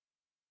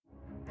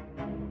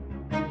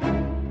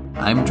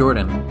I'm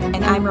Jordan.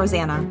 And I'm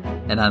Rosanna.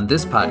 And on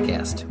this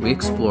podcast, we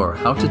explore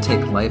how to take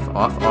life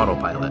off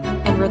autopilot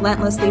and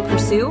relentlessly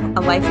pursue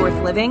a life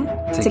worth living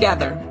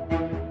together.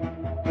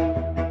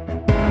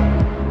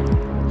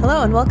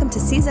 Hello, and welcome to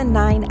Season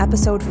 9,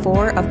 Episode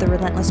 4 of the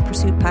Relentless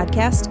Pursuit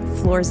podcast,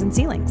 Floors and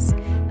Ceilings.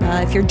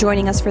 If you're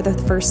joining us for the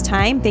first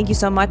time, thank you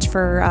so much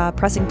for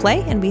pressing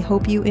play, and we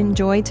hope you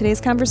enjoy today's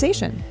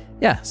conversation.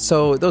 Yeah,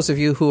 so those of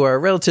you who are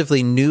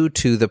relatively new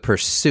to the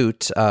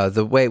pursuit,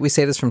 the way we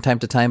say this from time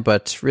to time,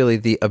 but really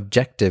the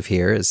objective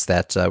here is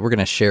that we're going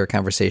to share a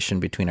conversation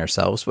between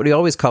ourselves, but we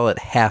always call it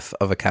half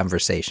of a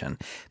conversation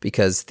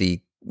because the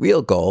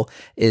real goal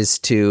is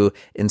to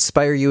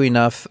inspire you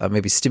enough,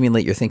 maybe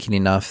stimulate your thinking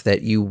enough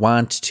that you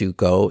want to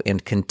go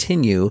and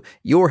continue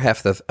your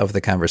half of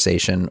the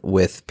conversation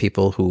with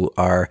people who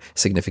are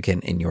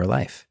significant in your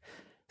life.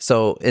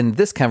 So in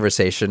this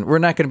conversation, we're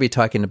not going to be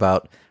talking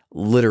about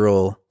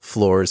literal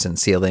floors and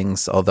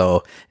ceilings,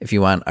 although if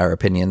you want our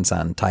opinions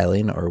on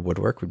tiling or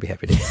woodwork, we'd be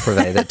happy to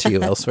provide that to you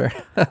elsewhere.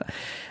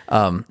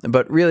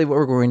 But really what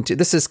we're going to,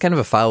 this is kind of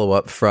a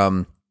follow-up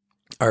from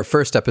our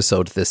first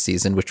episode this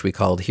season, which we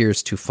called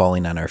Here's to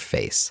Falling on Our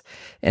Face.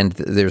 And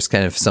there's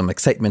kind of some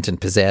excitement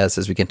and pizzazz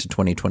as we get to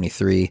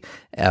 2023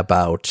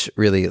 about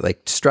really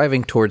like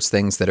striving towards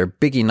things that are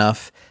big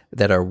enough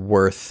that are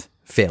worth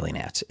failing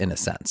at, in a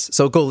sense.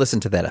 So go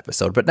listen to that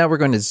episode. But now we're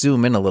going to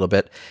zoom in a little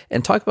bit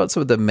and talk about some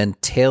of the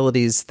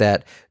mentalities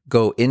that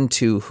go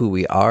into who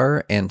we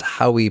are and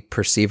how we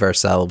perceive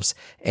ourselves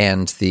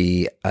and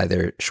the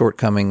either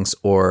shortcomings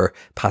or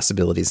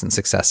possibilities and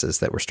successes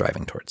that we're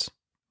striving towards.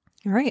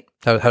 All right.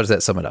 How does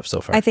that sum it up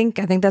so far? I think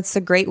that's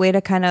a great way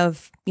to kind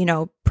of,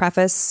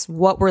 preface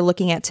what we're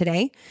looking at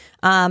today.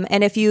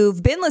 And if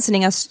you've been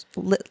listening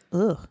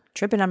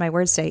tripping on my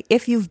words today.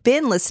 If you've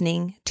been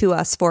listening to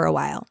us for a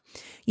while,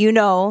 you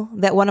know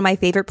that one of my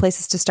favorite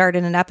places to start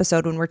in an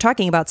episode when we're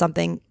talking about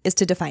something is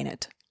to define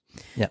it.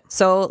 Yeah.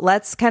 So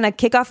let's kind of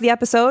kick off the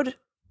episode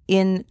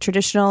in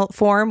traditional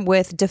form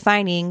with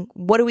defining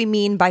what do we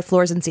mean by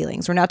floors and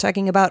ceilings. We're not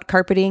talking about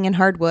carpeting and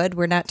hardwood.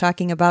 We're not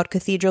talking about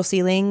cathedral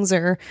ceilings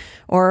or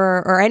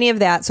any of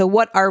that. So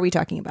what are we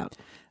talking about?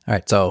 All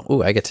right.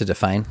 So, I get to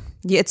define.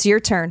 It's your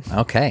turn.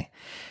 Okay.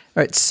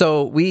 All right,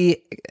 so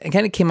we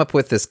kind of came up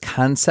with this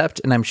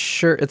concept, and I'm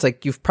sure it's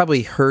like you've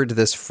probably heard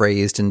this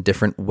phrased in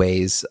different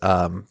ways,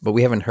 but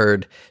we haven't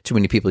heard too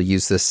many people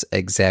use this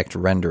exact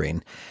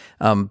rendering.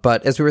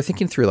 But as we were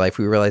thinking through life,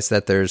 we realized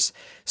that there's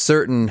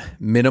certain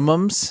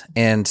minimums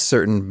and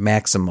certain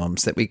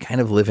maximums that we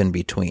kind of live in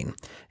between,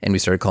 and we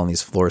started calling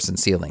these floors and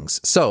ceilings.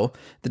 So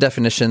the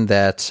definition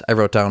that I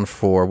wrote down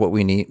for what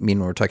we mean when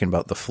we're talking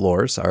about the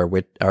floors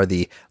are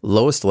the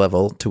lowest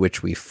level to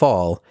which we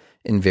fall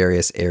in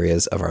various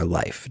areas of our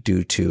life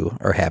due to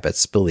our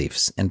habits,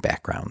 beliefs, and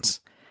backgrounds.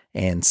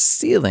 And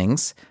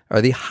ceilings are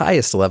the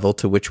highest level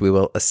to which we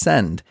will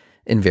ascend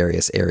in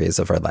various areas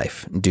of our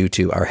life due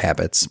to our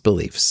habits,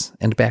 beliefs,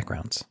 and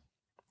backgrounds.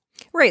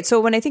 Right. So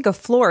when I think of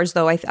floors,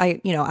 though,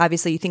 I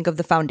obviously you think of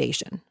the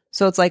foundation.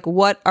 So it's like,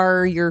 what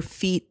are your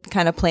feet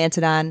kind of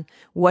planted on?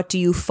 What do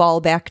you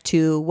fall back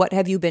to? What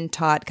have you been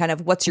taught? Kind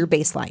of what's your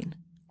baseline?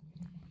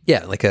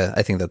 Yeah,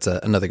 I think that's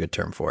another good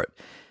term for it.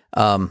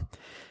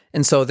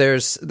 And so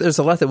there's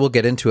a lot that we'll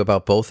get into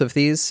about both of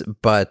these,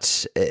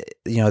 but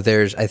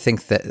I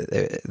think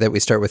that we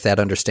start with that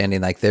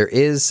understanding, like there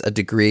is a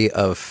degree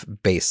of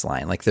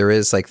baseline, like there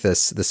is like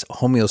this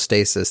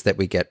homeostasis that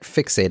we get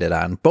fixated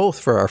on, both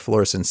for our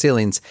floors and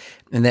ceilings,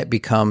 and that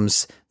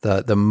becomes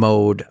the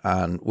mode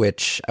on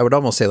which I would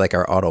almost say like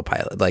our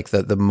autopilot, like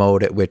the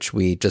mode at which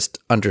we just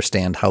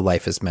understand how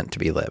life is meant to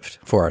be lived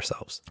for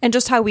ourselves. And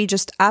just how we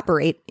just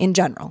operate in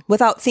general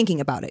without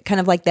thinking about it, kind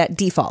of like that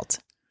default.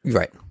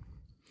 Right.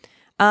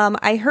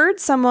 I heard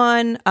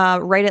someone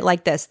write it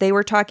like this. They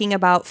were talking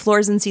about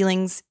floors and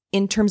ceilings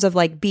in terms of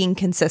like being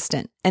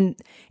consistent. And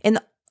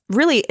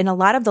really, in a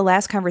lot of the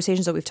last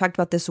conversations that we've talked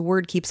about, this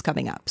word keeps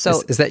coming up.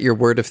 So is that your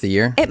word of the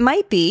year? It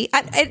might be.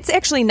 It's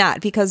actually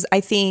not, because I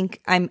think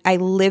I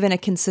live in a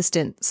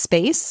consistent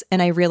space and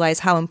I realize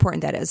how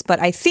important that is. But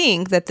I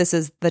think that this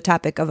is the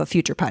topic of a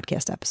future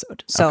podcast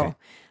episode. So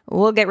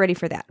We'll get ready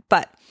for that.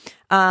 But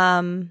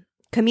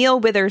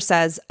Camille Withers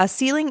says, a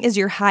ceiling is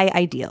your high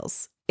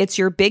ideals. It's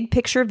your big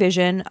picture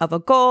vision of a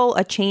goal,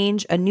 a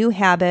change, a new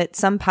habit,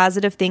 some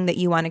positive thing that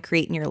you want to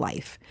create in your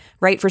life,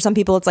 right? For some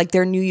people, it's like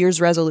their New Year's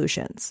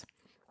resolutions.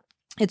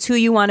 It's who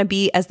you want to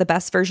be as the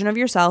best version of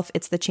yourself.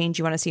 It's the change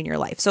you want to see in your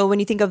life. So when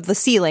you think of the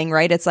ceiling,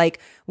 right, it's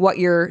like what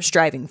you're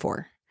striving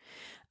for.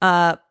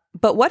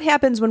 But what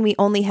happens when we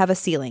only have a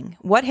ceiling?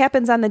 What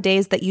happens on the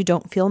days that you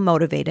don't feel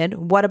motivated?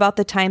 What about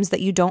the times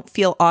that you don't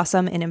feel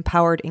awesome and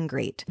empowered and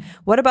great?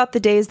 What about the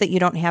days that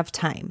you don't have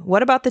time?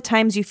 What about the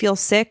times you feel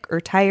sick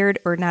or tired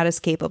or not as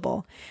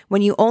capable?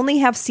 When you only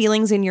have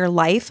ceilings in your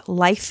life,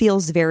 life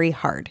feels very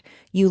hard.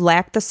 You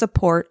lack the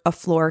support a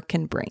floor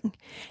can bring.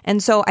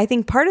 And so I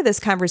think part of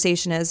this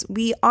conversation is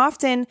we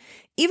often,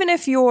 even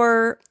if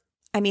we're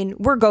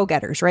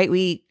go-getters, right?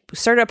 We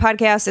started a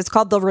podcast. It's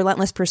called The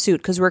Relentless Pursuit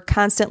because we're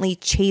constantly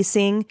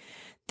chasing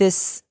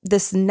this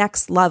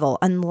next level,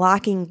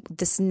 unlocking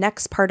this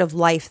next part of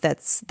life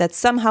that's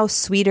somehow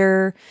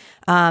sweeter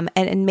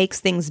and makes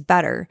things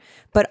better.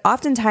 But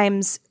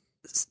oftentimes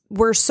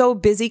we're so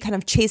busy kind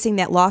of chasing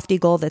that lofty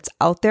goal that's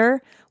out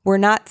there, we're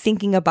not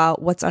thinking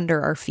about what's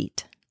under our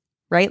feet,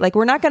 right? Like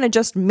we're not going to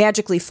just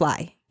magically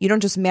fly. You don't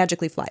just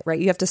magically fly, right?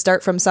 You have to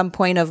start from some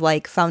point of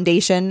like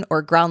foundation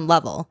or ground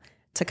level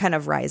to kind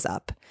of rise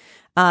up.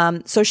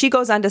 So she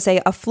goes on to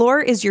say, a floor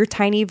is your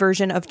tiny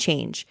version of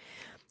change.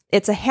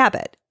 It's a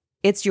habit.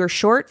 It's your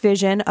short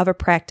vision of a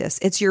practice.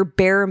 It's your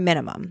bare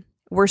minimum.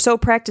 We're so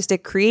practiced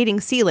at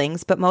creating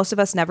ceilings, but most of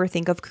us never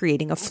think of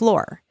creating a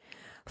floor.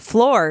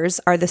 Floors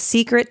are the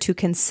secret to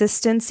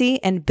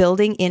consistency and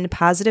building in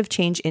positive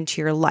change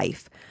into your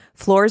life.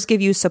 Floors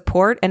give you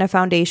support and a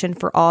foundation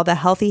for all the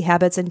healthy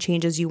habits and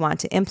changes you want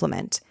to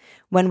implement.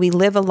 When we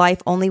live a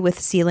life only with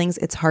ceilings,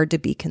 it's hard to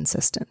be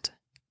consistent.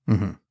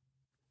 Mm-hmm.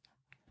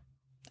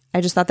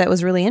 I just thought that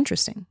was really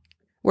interesting.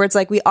 Where it's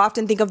like we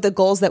often think of the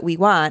goals that we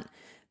want,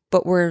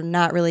 but we're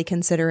not really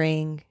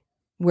considering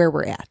where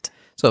we're at.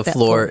 So a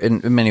floor,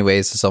 in many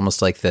ways, is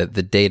almost like the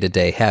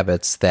day-to-day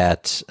habits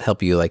that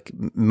help you like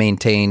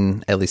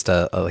maintain at least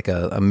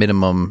a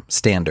minimum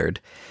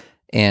standard.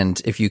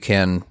 And if you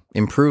can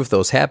improve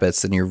those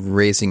habits, then you're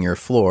raising your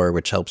floor,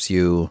 which helps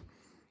you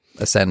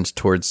ascend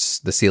towards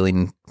the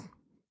ceiling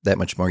that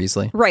much more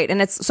easily. Right. And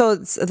it's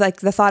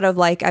like the thought of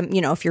like,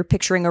 if you're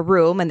picturing a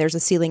room and there's a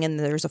ceiling and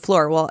there's a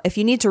floor, well, if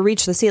you need to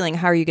reach the ceiling,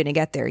 how are you going to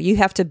get there? You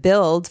have to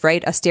build,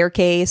 right, a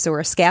staircase or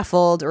a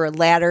scaffold or a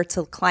ladder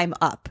to climb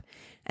up.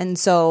 And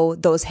so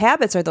those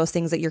habits are those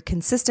things that you're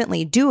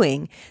consistently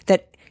doing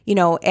that,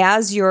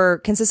 as you're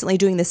consistently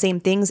doing the same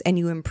things and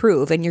you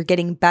improve and you're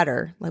getting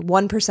better, like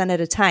 1%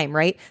 at a time,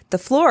 right? The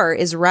floor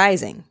is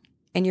rising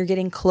and you're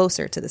getting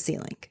closer to the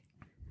ceiling.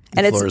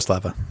 And the floor is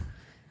lava.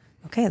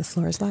 Okay, the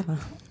floor is lava.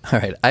 All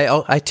right.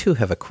 I too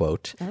have a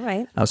quote. All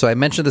right. So I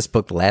mentioned this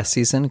book last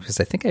season because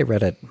I think I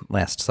read it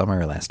last summer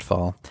or last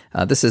fall.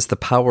 This is The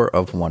Power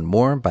of One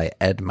More by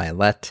Ed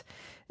Mylett.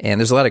 And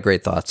there's a lot of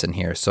great thoughts in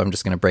here. So I'm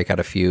just going to break out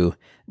a few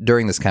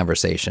during this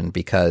conversation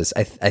because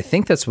I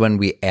think that's when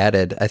we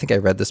added, I think I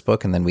read this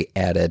book and then we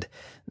added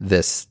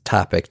this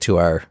topic to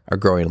our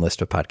growing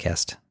list of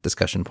podcast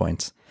discussion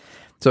points.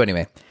 So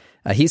anyway,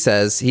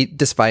 he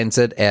defines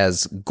it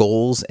as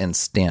goals and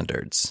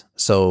standards.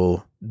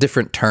 So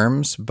different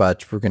terms,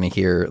 but we're going to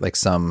hear like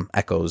some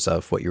echoes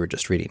of what you were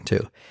just reading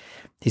too.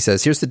 He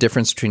says, here's the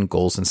difference between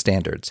goals and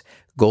standards.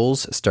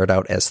 Goals start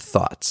out as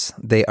thoughts.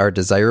 They are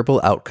desirable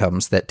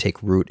outcomes that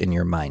take root in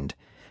your mind.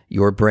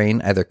 Your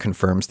brain either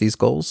confirms these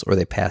goals or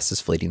they pass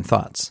as fleeting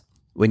thoughts.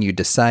 When you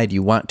decide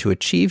you want to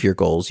achieve your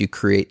goals, you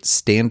create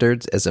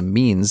standards as a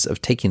means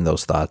of taking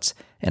those thoughts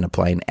and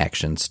applying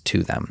actions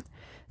to them.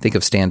 Think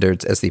of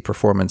standards as the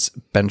performance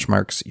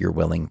benchmarks you're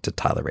willing to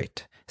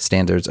tolerate.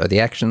 Standards are the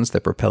actions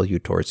that propel you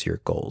towards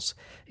your goals.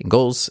 And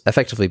goals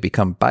effectively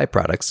become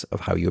byproducts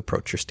of how you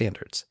approach your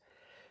standards.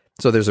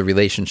 So there's a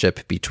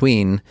relationship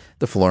between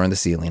the floor and the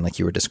ceiling, like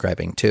you were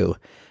describing too.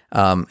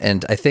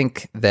 And I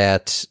think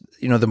that,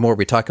 the more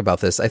we talk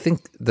about this, I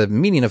think the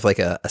meaning of like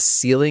a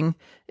ceiling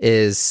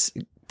is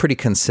pretty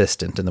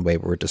consistent in the way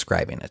we're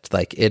describing it.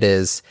 Like it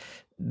is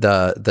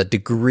the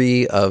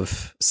degree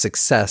of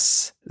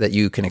success that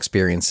you can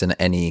experience in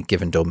any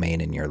given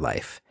domain in your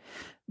life.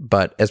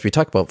 But as we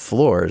talk about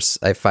floors,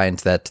 I find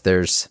that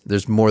there's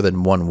more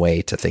than one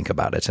way to think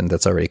about it, and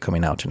that's already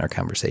coming out in our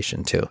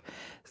conversation too.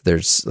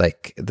 There's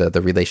like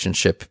the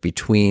relationship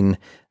between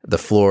the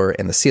floor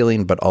and the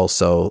ceiling, but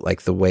also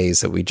like the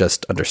ways that we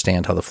just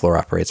understand how the floor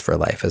operates for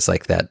life is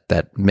like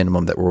that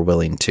minimum that we're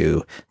willing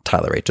to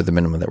tolerate or the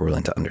minimum that we're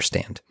willing to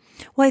understand.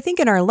 Well, I think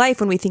in our life,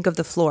 when we think of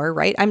the floor,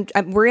 right?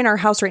 We're in our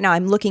house right now.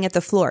 I'm looking at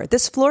the floor.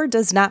 This floor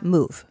does not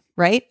move,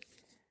 right?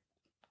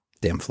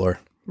 Damn floor.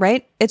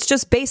 Right? It's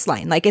just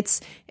baseline. Like it's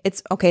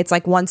okay. It's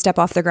like one step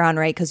off the ground,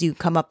 right? Because you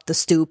come up the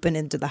stoop and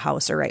into the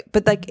house, all right.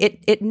 But like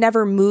it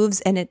never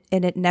moves and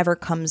it never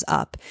comes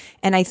up.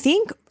 And I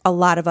think a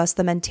lot of us,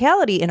 the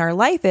mentality in our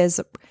life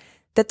is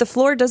that the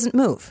floor doesn't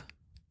move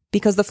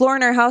because the floor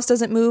in our house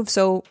doesn't move.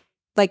 So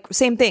like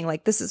same thing.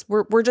 Like this is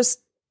we're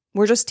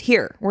just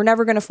here. We're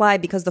never going to fly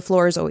because the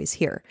floor is always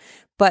here.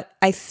 But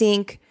I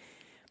think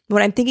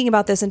when I'm thinking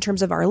about this in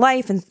terms of our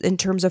life and in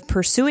terms of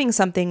pursuing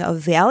something of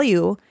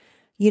value,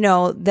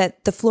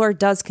 that the floor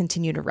does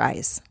continue to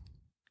rise.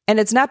 And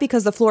it's not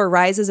because the floor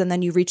rises and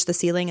then you reach the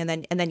ceiling and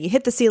then you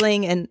hit the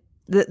ceiling and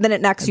then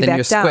it knocks you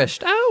back down. Then you're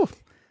squished. Oh.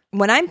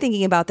 When I'm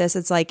thinking about this,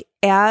 it's like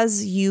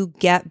as you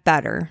get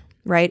better,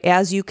 right?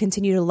 As you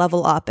continue to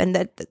level up, and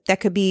that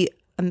could be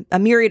a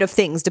myriad of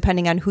things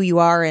depending on who you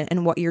are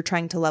and what you're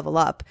trying to level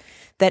up,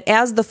 that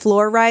as the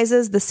floor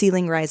rises, the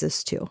ceiling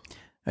rises too.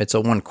 Right,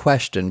 so one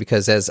question,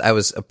 because as I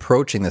was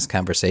approaching this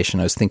conversation,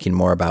 I was thinking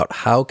more about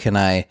how can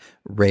I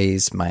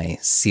raise my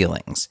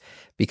ceilings?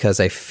 Because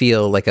I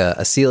feel like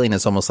a ceiling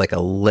is almost like a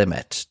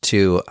limit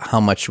to how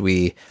much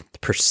we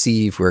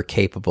perceive we're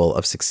capable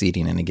of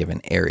succeeding in a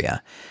given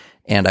area.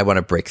 And I want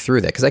to break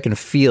through that because I can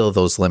feel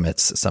those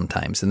limits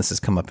sometimes. And this has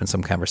come up in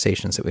some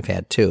conversations that we've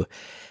had too.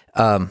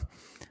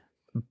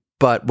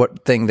 But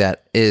what thing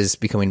that is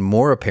becoming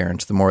more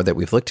apparent the more that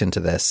we've looked into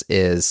this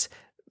is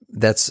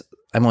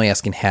I'm only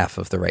asking half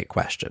of the right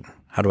question.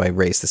 How do I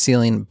raise the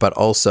ceiling? But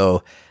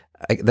also,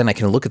 then I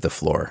can look at the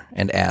floor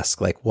and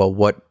ask, like, well,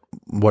 what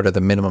are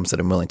the minimums that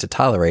I'm willing to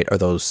tolerate? Are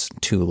those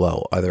too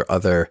low? Are there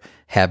other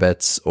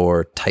habits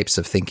or types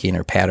of thinking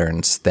or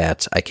patterns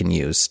that I can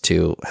use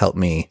to help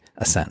me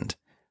ascend?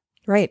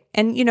 Right.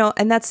 And,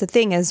 and that's the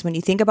thing is when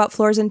you think about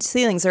floors and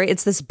ceilings, right,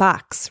 it's this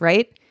box,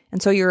 right?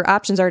 And so your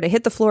options are to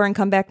hit the floor and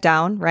come back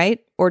down, right?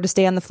 Or to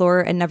stay on the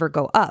floor and never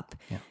go up.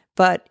 Yeah.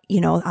 But,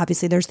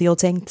 obviously there's the old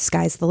saying, the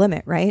sky's the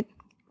limit, right?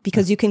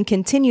 Because you can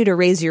continue to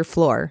raise your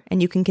floor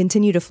and you can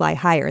continue to fly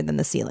higher than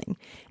the ceiling.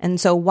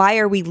 And so why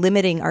are we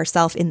limiting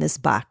ourselves in this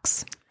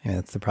box? Yeah,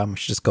 that's the problem. We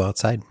should just go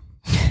outside.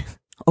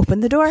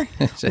 Open the door,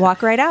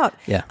 walk right out.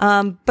 Yeah.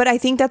 But I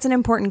think that's an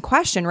important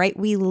question, right?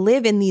 We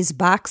live in these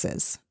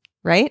boxes,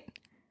 right?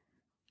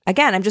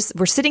 Again,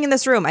 we're sitting in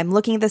this room. I'm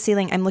looking at the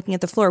ceiling. I'm looking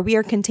at the floor. We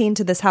are contained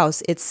to this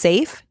house. It's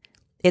safe.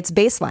 It's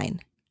baseline,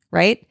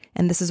 right?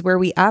 And this is where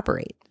we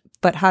operate.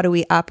 But how do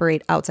we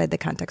operate outside the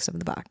context of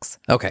the box?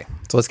 Okay,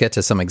 so let's get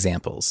to some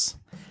examples.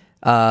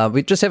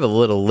 We just have a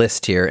little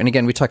list here. And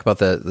again, we talk about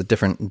the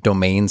different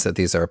domains that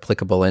these are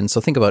applicable in.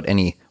 So think about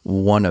any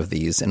one of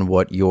these and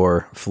what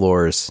your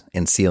floors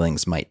and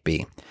ceilings might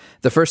be.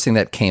 The first thing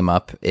that came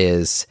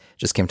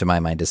to my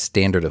mind is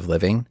standard of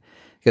living.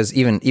 Because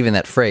even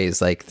that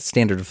phrase, like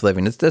standard of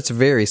living, that's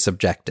very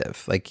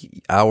subjective. Like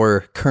our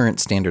current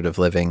standard of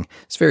living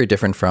is very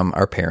different from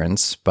our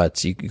parents,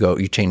 but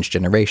you change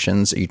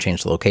generations, you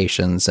change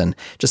locations, and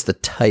just the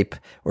type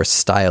or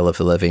style of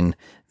living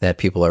that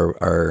people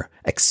are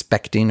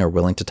expecting or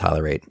willing to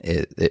tolerate,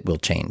 it will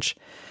change.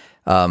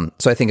 So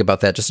I think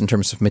about that just in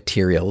terms of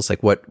materials,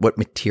 like what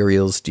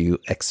materials do you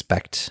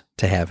expect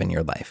to have in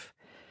your life?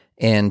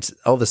 And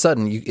all of a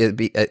sudden,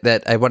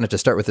 that I wanted to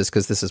start with this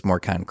because this is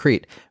more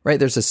concrete, right?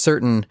 There's a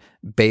certain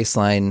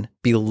baseline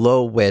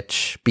below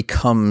which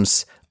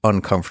becomes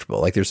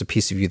uncomfortable. Like there's a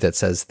piece of you that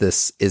says,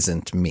 this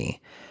isn't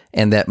me.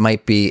 And that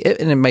might be,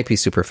 and it might be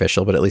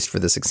superficial, but at least for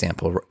this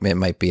example, it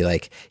might be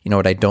like,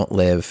 I don't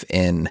live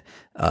in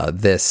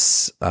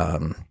this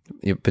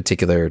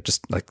particular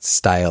just like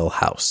style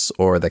house,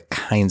 or the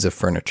kinds of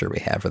furniture we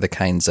have, or the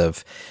kinds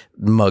of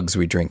mugs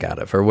we drink out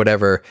of, or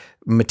whatever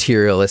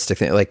materialistic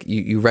thing. Like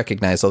you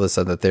recognize all of a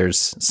sudden that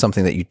there's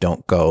something that you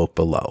don't go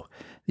below.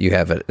 You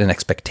have an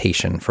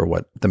expectation for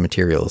what the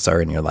materials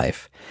are in your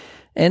life.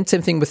 And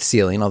same thing with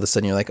ceiling. All of a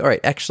sudden you're like, all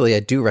right, actually I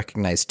do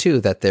recognize too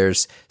that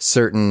there's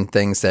certain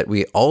things that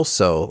we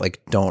also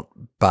like don't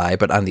buy,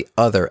 but on the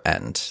other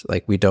end,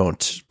 like we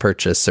don't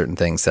purchase certain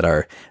things that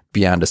are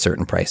beyond a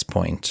certain price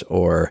point,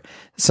 or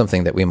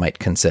something that we might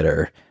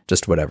consider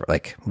just whatever,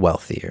 like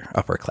wealthy or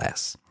upper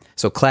class.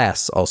 So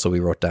class also we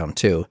wrote down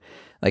too.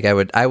 Like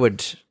I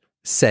would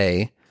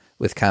say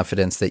with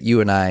confidence that you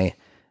and I,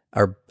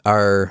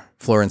 our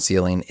floor and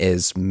ceiling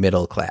is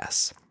middle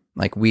class.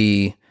 Like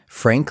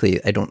frankly,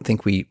 I don't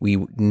think we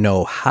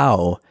know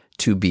how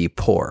to be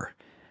poor.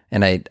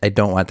 And I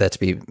don't want that to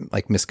be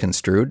like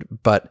misconstrued,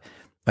 but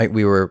like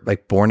we were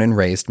like born and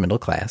raised middle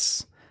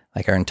class.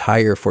 Like our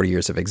entire 40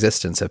 years of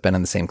existence have been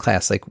in the same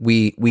class. Like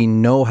we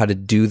know how to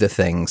do the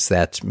things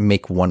that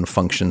make one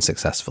function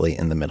successfully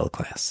in the middle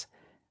class.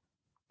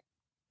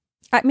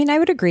 I mean, I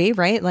would agree,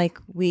 right? Like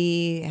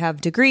we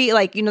have degree,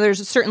 like, there's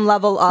a certain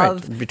level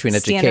of between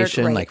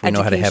education, right, like we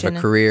know how to have a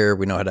career,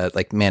 we know how to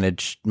like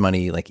manage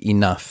money like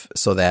enough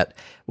so that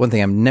one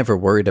thing I'm never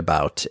worried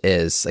about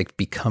is like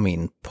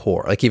becoming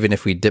poor. Like even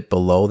if we dip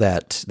below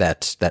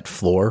that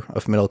floor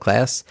of middle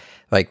class,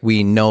 like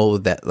we know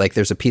that like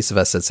there's a piece of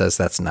us that says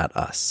that's not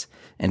us.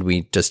 And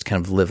we just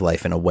kind of live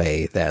life in a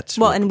way that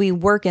and we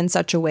work in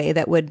such a way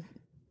that would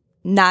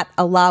not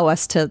allow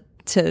us to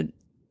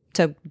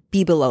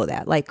be below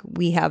that. Like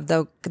we have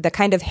the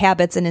kind of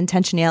habits and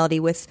intentionality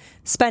with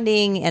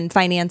spending and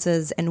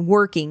finances and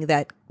working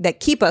that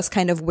keep us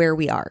kind of where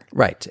we are.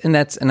 Right. And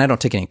I don't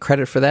take any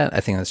credit for that.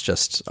 I think that's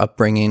just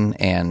upbringing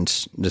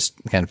and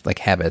just kind of like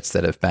habits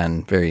that have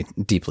been very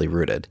deeply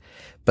rooted.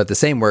 But the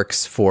same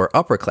works for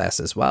upper class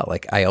as well.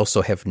 Like I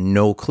also have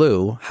no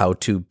clue how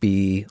to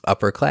be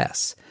upper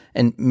class.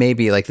 And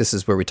maybe like this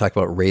is where we talk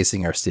about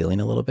raising our ceiling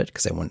a little bit,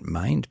 because I wouldn't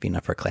mind being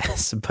upper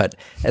class, but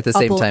at the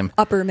same time,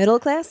 upper middle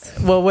class.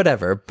 Well,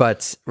 whatever.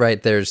 But right,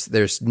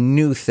 there's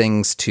new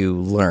things to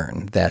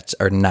learn that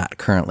are not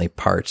currently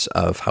part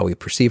of how we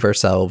perceive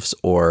ourselves,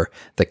 or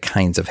the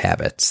kinds of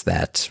habits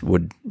that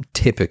would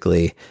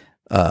typically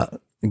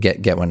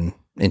get one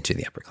into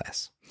the upper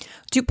class.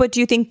 But do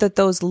you think that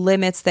those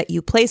limits that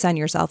you place on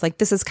yourself, like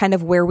this is kind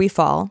of where we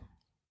fall,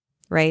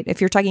 right?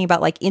 If you're talking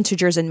about like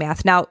integers and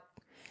math. Now,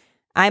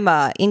 I'm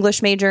a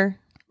English major,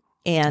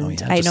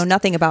 and I know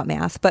nothing about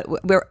math, but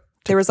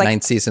there was like 9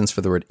 seasons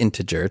for the word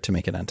integer to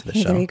make it onto the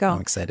show. There you go. I'm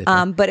excited.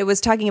 But it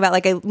was talking about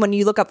like when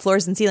you look up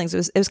floors and ceilings,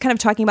 it was kind of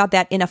talking about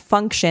that in a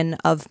function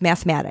of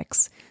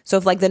mathematics. So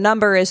if like the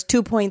number is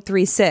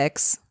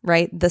 2.36,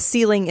 right, the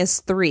ceiling is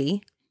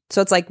 3.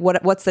 So it's like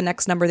what's the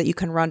next number that you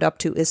can round up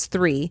to is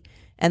 3,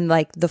 and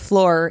like the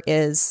floor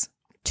is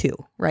 2,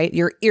 right?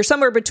 You're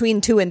somewhere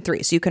between 2 and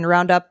 3. So you can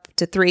round up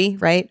to 3,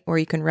 right? Or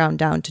you can round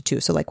down to 2.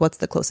 So like, what's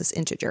the closest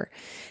integer?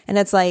 And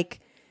it's like,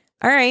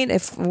 all right,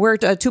 if we're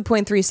at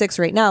 2.36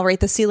 right now, right?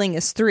 The ceiling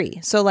is 3.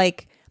 So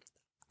like,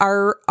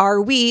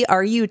 are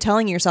you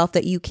telling yourself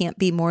that you can't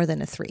be more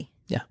than a 3?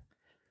 Yeah.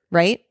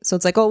 Right? So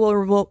it's like, oh,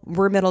 well,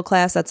 we're middle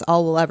class. That's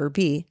all we'll ever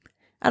be.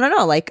 I don't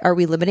know. Like, are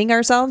we limiting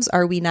ourselves?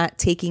 Are we not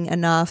taking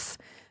enough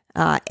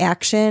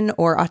action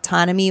or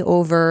autonomy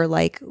over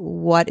like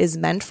what is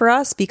meant for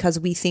us because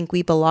we think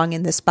we belong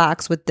in this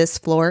box with this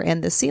floor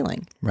and this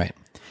ceiling? Right.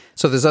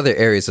 So there's other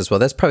areas as well.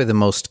 That's probably the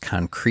most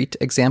concrete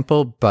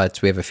example,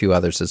 but we have a few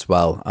others as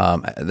well.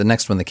 The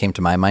next one that came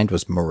to my mind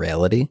was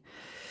morality.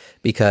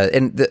 Because,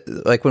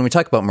 like when we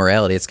talk about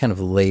morality, it's kind of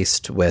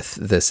laced with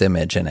this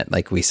image in it.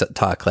 Like we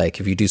talk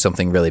like if you do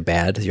something really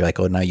bad, you're like,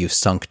 oh, now you've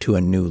sunk to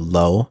a new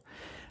low.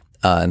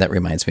 And that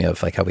reminds me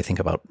of like how we think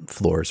about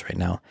floors right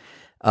now.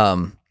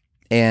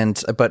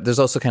 But there's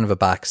also kind of a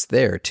box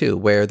there too,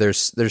 where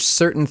there's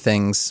certain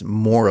things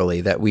morally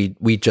that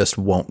we just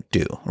won't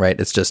do, right?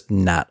 It's just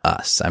not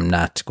us. I'm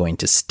not going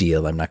to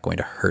steal. I'm not going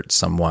to hurt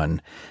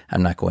someone.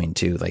 I'm not going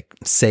to like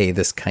say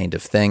this kind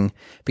of thing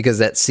because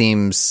that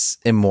seems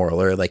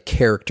immoral or like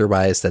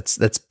character-wise,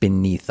 that's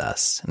beneath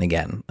us. And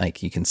again,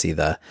 like you can see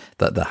the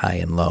high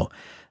and low.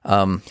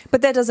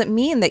 But that doesn't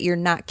mean that you're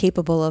not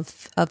capable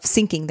of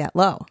sinking that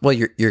low. Well,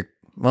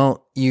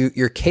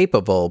 you're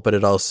capable, but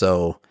it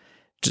also,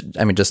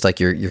 I mean, just like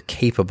you're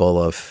capable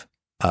of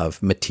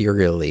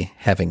materially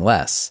having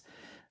less,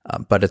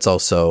 but it's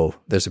also,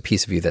 there's a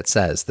piece of you that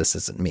says this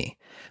isn't me.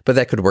 But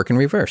that could work in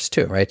reverse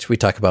too, right? We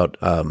talk about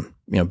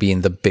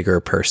being the bigger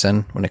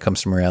person when it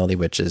comes to morality,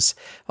 which is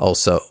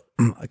also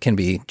can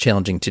be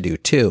challenging to do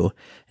too.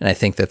 And I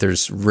think that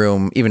there's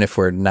room, even if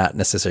we're not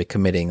necessarily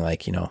committing,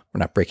 like, we're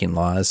not breaking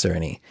laws or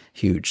any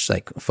huge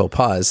like faux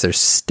pas, there's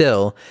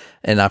still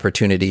an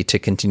opportunity to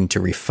continue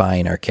to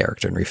refine our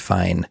character and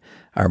refine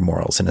our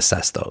morals and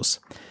assess those.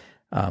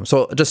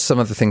 So just some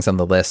of the things on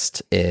the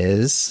list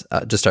is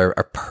just our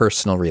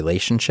personal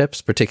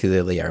relationships,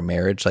 particularly our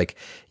marriage. Like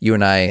you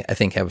and I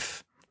think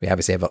we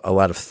obviously have a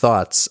lot of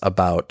thoughts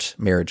about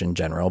marriage in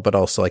general, but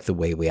also like the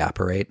way we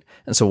operate.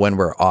 And so when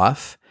we're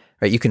off,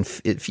 right, you can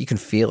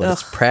feel it.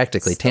 It's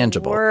practically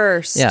tangible. The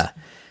worst. Yeah.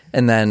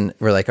 And then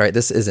we're like, all right,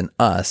 this isn't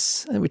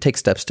us. And we take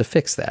steps to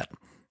fix that.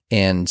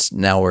 And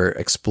now we're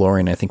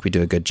exploring. I think we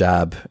do a good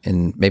job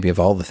in maybe of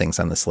all the things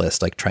on this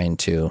list, like trying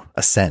to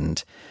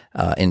ascend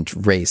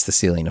and raise the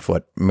ceiling of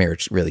what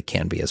marriage really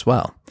can be as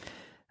well.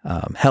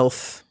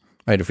 Health,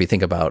 right? If we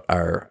think about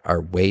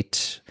our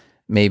weight,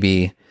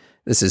 maybe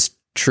this is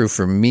true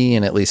for me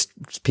and at least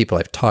people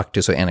I've talked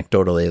to. So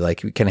anecdotally,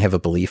 like we kind of have a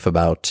belief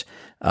about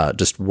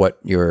just what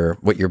your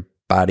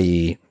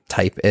body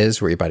type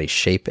is, where your body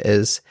shape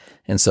is.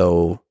 And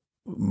so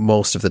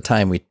most of the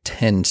time we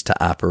tend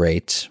to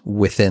operate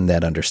within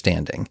that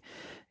understanding.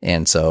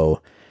 And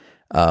so,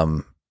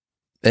 and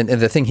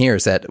the thing here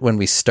is that when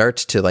we start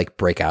to like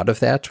break out of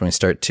that, when we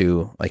start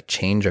to like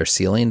change our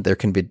ceiling, there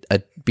can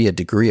be a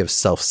degree of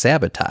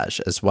self-sabotage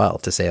as well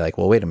to say like,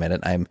 well, wait a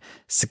minute, I'm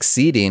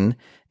succeeding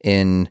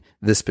in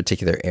this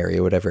particular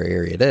area, whatever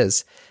area it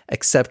is,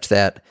 except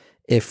that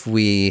if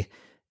we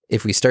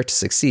start to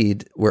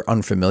succeed, we're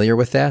unfamiliar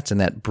with that, and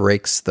that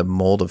breaks the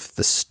mold of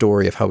the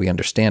story of how we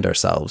understand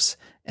ourselves.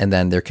 And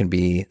then there can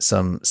be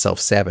some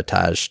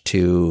self-sabotage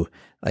to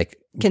like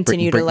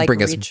continue to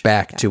bring us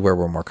back to where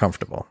we're more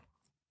comfortable.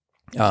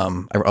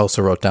 I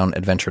also wrote down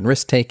adventure and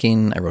risk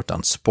taking. I wrote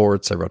down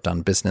sports. I wrote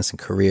down business and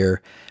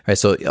career. Right,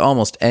 so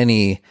almost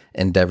any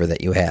endeavor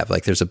that you have,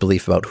 like there's a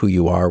belief about who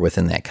you are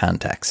within that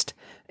context,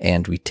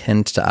 and we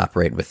tend to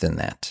operate within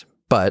that.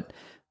 But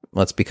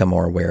let's become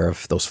more aware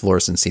of those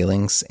floors and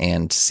ceilings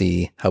and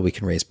see how we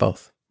can raise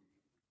both.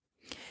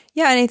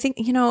 Yeah, and I think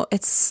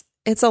it's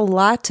a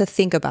lot to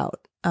think about.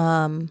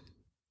 I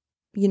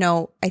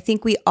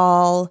think we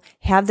all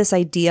have this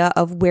idea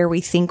of where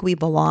we think we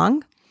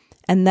belong.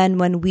 And then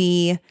when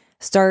we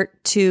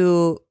start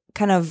to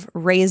kind of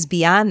raise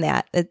beyond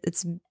that,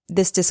 it's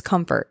this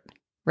discomfort,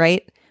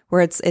 right?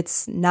 Where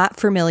it's not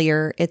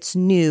familiar, it's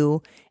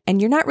new,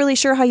 and you're not really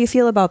sure how you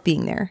feel about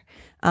being there.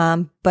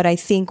 But I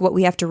think what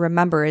we have to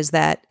remember is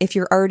that if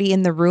you're already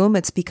in the room,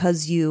 it's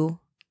because you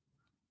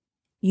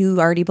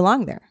already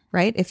belong there,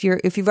 right? If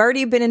you've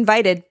already been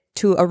invited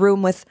to a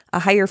room with a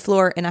higher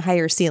floor and a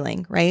higher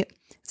ceiling, right?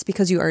 It's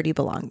because you already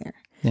belong there.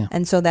 Yeah.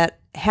 And so that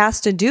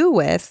has to do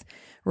with,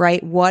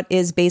 right, what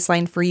is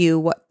baseline for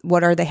you?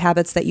 What are the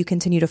habits that you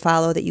continue to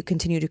follow, that you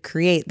continue to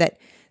create, that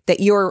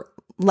you're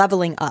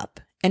leveling up?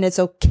 And it's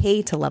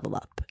okay to level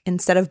up.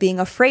 Instead of being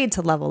afraid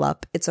to level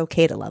up, it's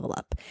okay to level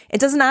up.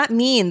 It does not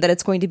mean that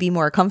it's going to be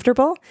more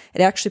comfortable. It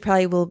actually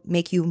probably will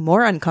make you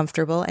more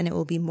uncomfortable and it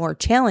will be more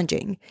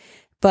challenging.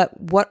 But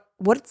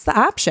what's the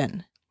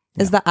option?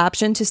 Yeah. Is the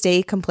option to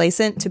stay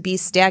complacent, to be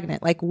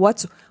stagnant? Like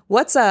what's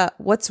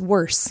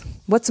worse?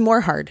 What's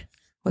more hard?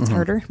 What's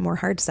harder? More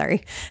hard,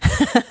 sorry.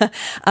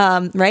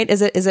 Right?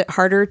 Is it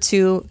harder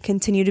to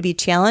continue to be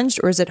challenged,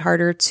 or is it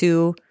harder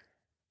to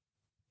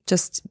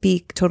just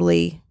be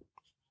totally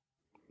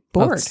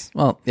bored?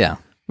 Well, yeah.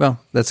 Well,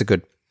 that's a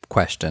good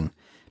question,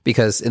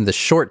 because in the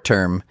short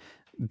term,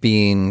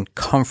 being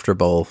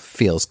comfortable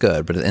feels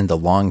good, but in the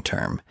long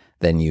term,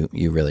 then you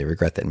really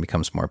regret that and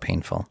becomes more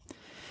painful.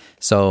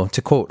 So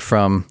to quote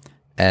from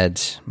Ed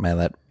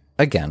Mylett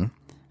again,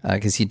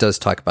 because he does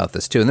talk about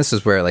this too, and this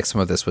is where like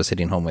some of this was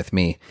hitting home with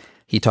me.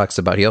 He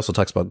also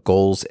talks about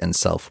goals and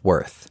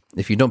self-worth.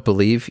 If you don't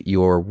believe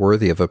you're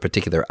worthy of a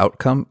particular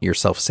outcome, you're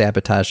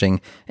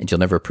self-sabotaging, and you'll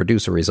never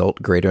produce a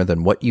result greater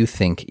than what you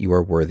think you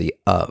are worthy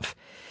of.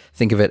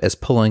 Think of it as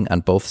pulling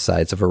on both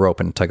sides of a rope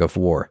in a tug of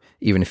war.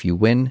 Even if you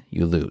win,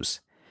 you lose.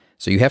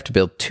 So you have to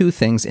build two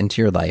things into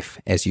your life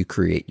as you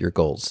create your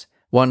goals.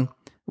 1,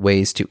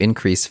 ways to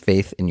increase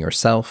faith in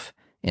yourself,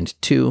 and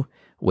 2,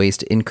 ways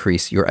to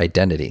increase your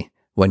identity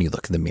when you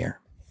look in the mirror.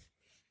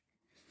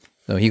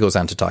 So he goes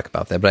on to talk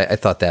about that, but I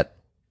thought that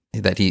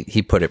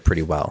he put it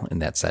pretty well in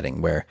that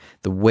setting, where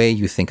the way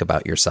you think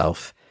about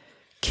yourself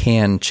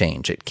can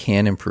change, it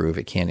can improve,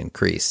 it can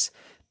increase,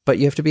 but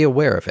you have to be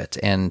aware of it.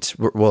 And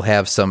we'll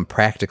have some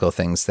practical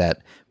things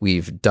that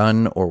we've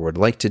done or would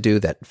like to do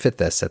that fit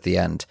this at the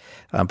end.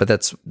 But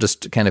that's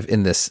just kind of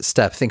in this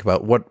step. Think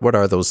about what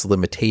are those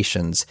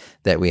limitations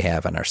that we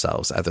have on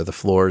ourselves, either the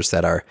floors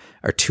that are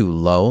too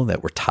low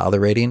that we're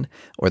tolerating,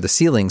 or the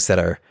ceilings that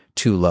are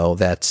too low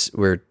that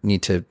we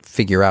need to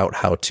figure out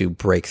how to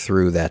break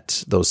through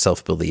those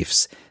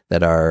self-beliefs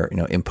that are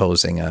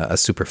imposing a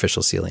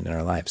superficial ceiling in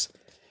our lives.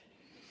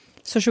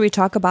 So should we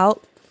talk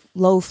about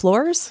low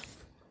floors?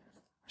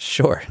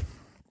 Sure.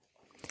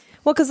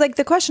 Well, because like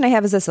the question I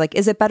have is this, like,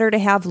 is it better to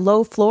have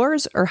low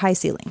floors or high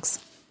ceilings?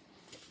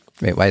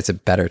 Wait, why is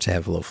it better to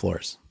have low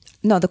floors?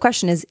 No, the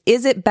question is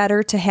it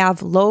better to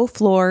have low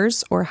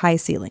floors or high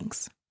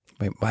ceilings?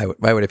 Wait,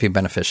 why would it be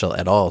beneficial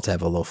at all to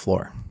have a low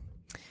floor?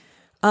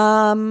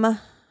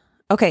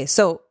 Okay,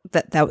 so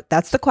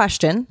that's the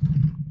question.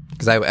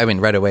 Because I mean,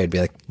 right away, it'd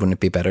be like, wouldn't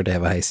it be better to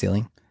have a high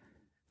ceiling?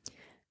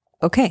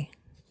 Okay.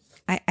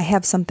 I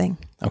have something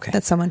okay.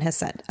 that someone has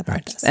said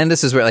about this. And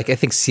this is where, like, I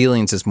think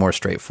ceilings is more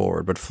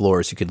straightforward, but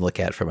floors you could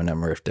look at from a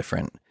number of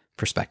different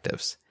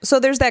perspectives. So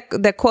there's that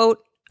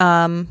quote,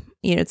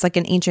 it's like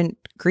an ancient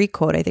Greek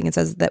quote. I think it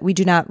says that we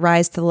do not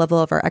rise to the level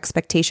of our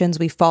expectations.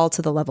 We fall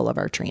to the level of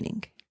our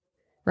training.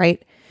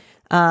 Right.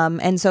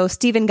 And so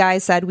Stephen Guy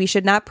said, we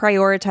should not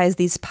prioritize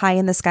these pie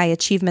in the sky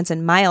achievements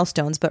and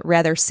milestones, but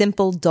rather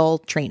simple, dull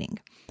training.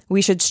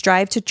 We should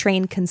strive to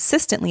train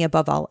consistently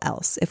above all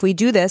else. If we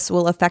do this,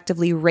 we'll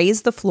effectively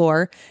raise the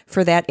floor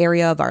for that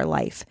area of our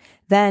life.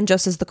 Then,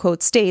 just as the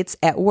quote states,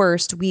 at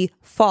worst, we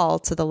fall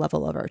to the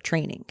level of our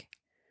training.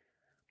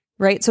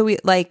 Right? So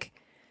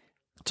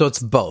So it's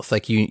both.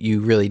 Like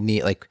you really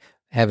need, like,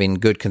 having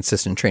good,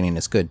 consistent training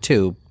is good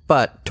too,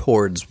 but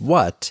towards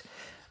what?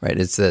 Right,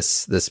 it's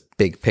this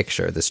big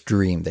picture, this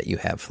dream that you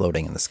have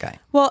floating in the sky.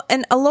 Well,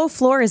 and a low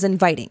floor is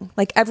inviting.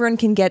 Like, everyone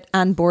can get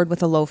on board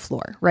with a low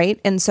floor, right?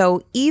 And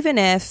so even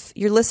if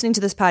you're listening to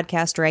this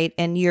podcast, right,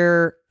 and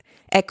you're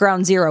at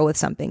ground zero with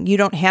something, you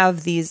don't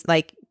have these,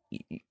 like,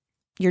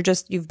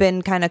 you've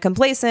been kind of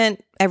complacent,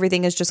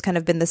 everything has just kind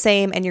of been the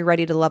same, and you're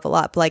ready to level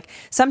up. Like,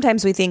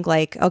 sometimes we think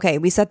like, okay,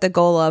 we set the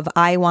goal of,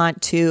 I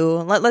want to,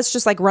 let's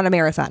just like run a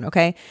marathon,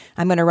 okay?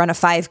 I'm going to run a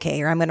 5K,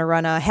 or I'm going to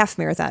run a half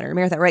marathon or a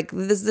marathon, right?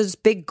 This is this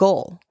big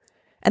goal.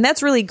 And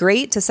that's really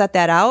great to set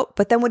that out,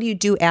 but then what do you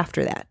do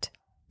after that?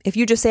 If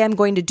you just say, I'm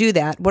going to do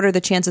that, what are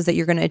the chances that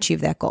you're going to achieve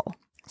that goal?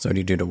 So what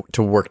do you do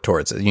to work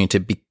towards it? You need to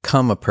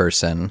become a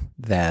person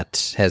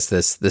that has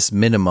this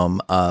minimum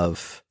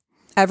of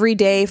every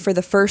day for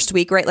the first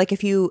week, right? Like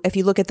if you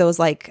look at those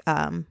like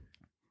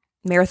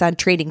marathon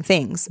trading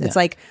things, it's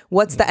like,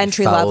 what's the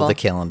entry level? You follow the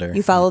calendar.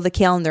 You follow the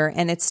calendar,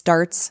 and it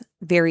starts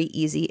very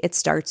easy. It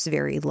starts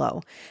very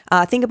low.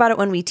 Think about it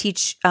when we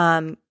teach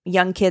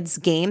young kids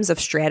games of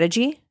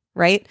strategy,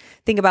 right?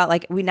 Think about,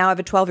 like, we now have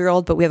a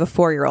 12-year-old, but we have a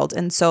 4-year-old.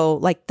 And so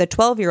like the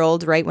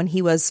 12-year-old, right, when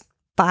he was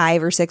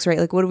 5 or 6, right?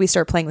 Like, what do we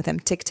start playing with him?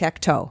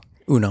 Tic-tac-toe.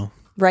 Uno.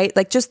 Right?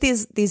 Like, just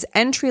these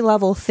entry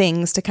level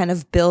things to kind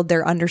of build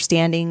their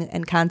understanding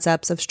and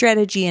concepts of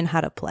strategy and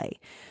how to play.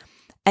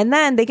 And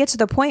then they get to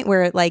the point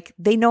where, like,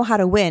 they know how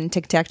to win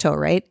tic-tac-toe,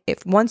 right?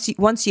 If once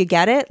you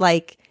get it,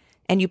 like,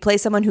 and you play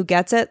someone who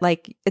gets it,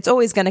 like, it's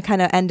always going to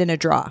kind of end in a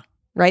draw,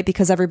 right?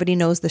 Because everybody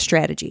knows the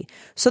strategy.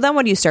 So then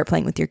what do you start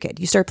playing with your kid?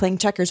 You start playing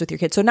checkers with your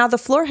kid. So now the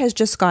floor has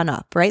just gone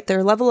up, right?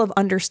 Their level of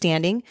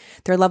understanding,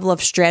 their level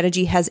of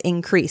strategy has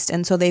increased.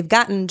 And so they've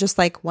gotten just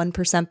like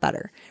 1%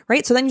 better,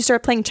 right? So then you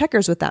start playing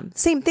checkers with them.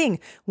 Same thing.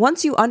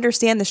 Once you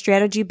understand the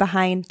strategy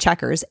behind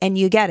checkers and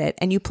you get it,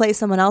 and you play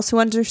someone else who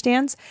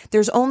understands,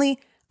 there's only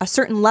a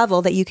certain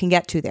level that you can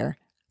get to there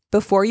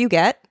before you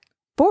get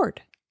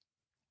bored,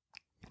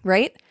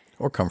 right?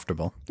 Or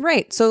comfortable.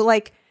 Right. So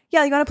like,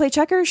 yeah, you want to play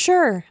checkers?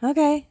 Sure.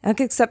 Okay.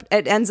 Except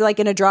it ends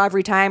like in a draw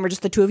every time, or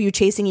just the two of you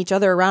chasing each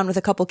other around with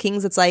a couple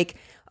kings. It's like,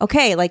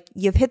 okay, like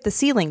you've hit the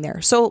ceiling there.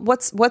 So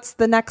what's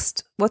the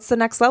next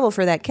level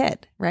for that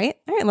kid, right?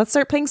 All right, let's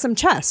start playing some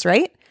chess,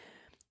 right?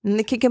 And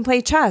the kid can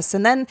play chess,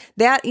 and then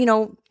that,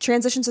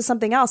 transitions to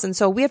something else. And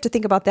so we have to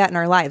think about that in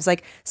our lives.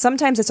 Like,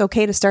 sometimes it's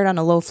okay to start on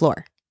a low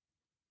floor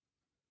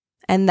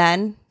and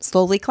then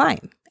slowly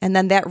climb. And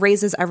then that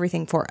raises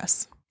everything for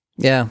us.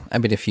 Yeah, I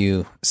mean, if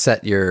you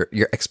set your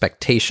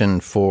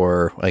expectation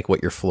for like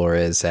what your floor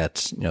is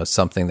at,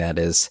 something that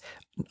is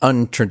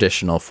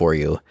untraditional for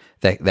you,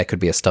 that could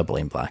be a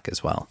stumbling block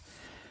as well.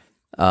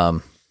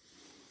 I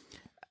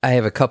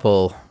have a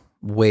couple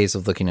ways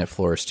of looking at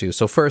floors too.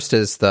 So first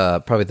is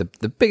probably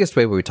the biggest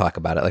way we talk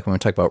about it, like when we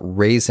talk about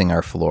raising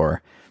our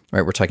floor,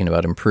 right? We're talking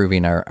about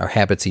improving our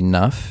habits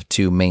enough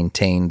to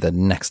maintain the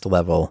next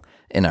level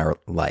in our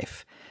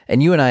life.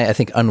 And you and I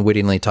think,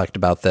 unwittingly talked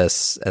about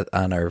this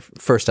on our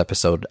first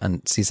episode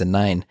on season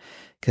 9,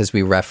 because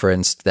we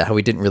referenced that how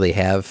we didn't really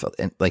have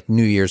like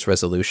New Year's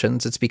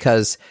resolutions. It's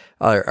because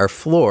our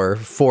floor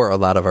for a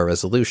lot of our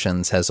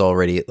resolutions has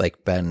already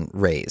like been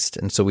raised.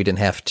 And so we didn't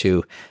have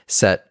to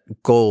set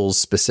goals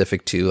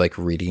specific to like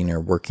reading or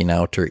working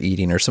out or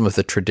eating or some of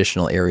the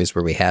traditional areas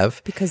where we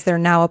have. Because they're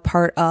now a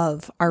part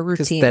of our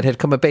routine. That had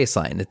come a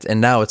baseline.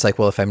 And now it's like,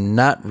 well, if I'm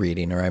not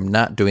reading or I'm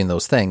not doing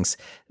those things,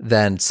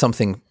 then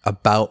something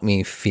about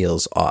me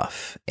feels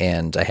off.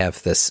 And I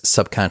have this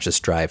subconscious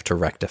drive to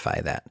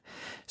rectify that.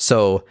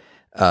 So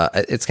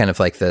it's kind of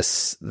like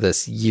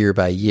this year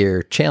by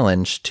year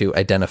challenge to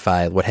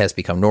identify what has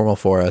become normal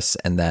for us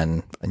and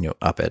then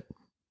up it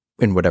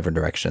in whatever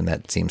direction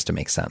that seems to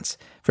make sense.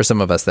 For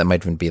some of us, that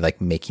might even be like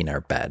making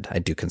our bed. I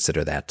do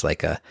consider that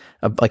like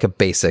a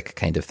basic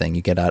kind of thing.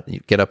 You get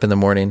up in the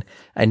morning.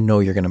 I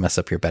know you're going to mess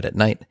up your bed at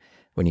night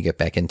when you get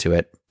back into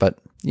it, but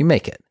you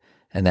make it.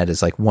 And that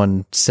is like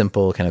one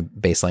simple kind of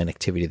baseline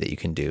activity that you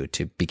can do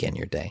to begin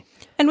your day.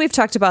 And we've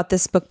talked about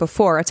this book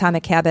before,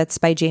 Atomic Habits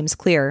by James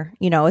Clear.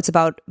 It's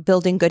about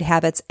building good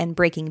habits and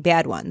breaking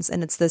bad ones.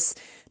 And it's this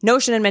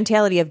notion and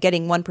mentality of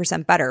getting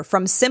 1% better,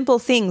 from simple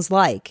things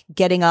like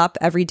getting up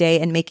every day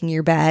and making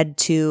your bed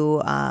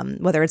to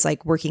whether it's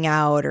like working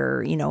out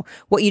or,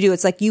 what you do.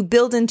 It's like you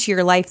build into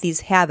your life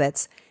these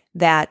habits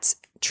that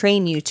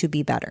train you to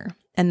be better.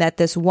 And that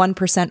this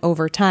 1%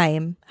 over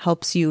time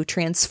helps you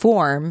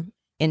transform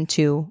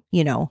into,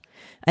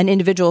 an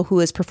individual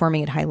who is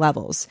performing at high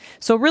levels.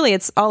 So really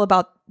it's all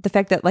about the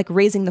fact that like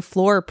raising the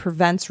floor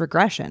prevents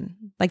regression.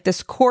 Like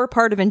this core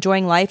part of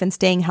enjoying life and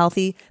staying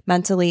healthy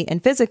mentally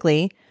and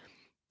physically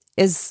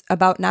is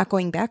about not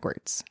going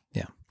backwards.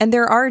 Yeah. And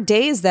there are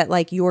days that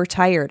like you're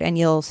tired and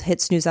you'll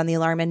hit snooze on the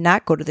alarm and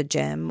not go to the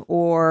gym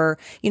or,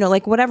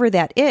 like whatever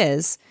that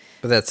is.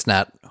 But that's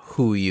not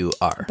who you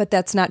are. But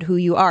that's not who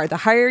you are. The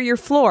higher your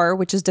floor,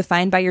 which is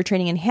defined by your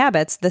training and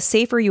habits, the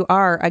safer you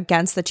are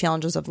against the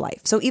challenges of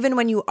life. So even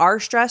when you are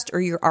stressed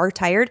or you are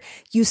tired,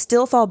 you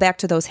still fall back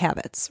to those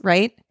habits,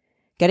 right?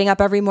 Getting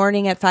up every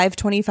morning at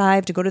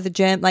 5:25 to go to the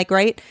gym, like,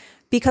 right?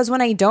 Because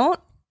when I don't,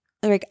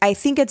 like, I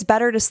think it's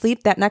better to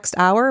sleep that next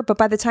hour, but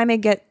by the time I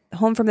get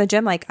home from the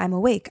gym, like, I'm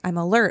awake, I'm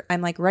alert,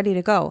 I'm like ready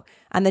to go.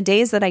 On the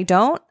days that I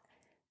don't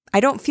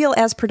feel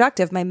as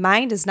productive. My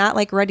mind is not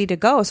like ready to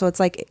go. So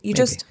it's like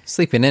just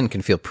sleeping in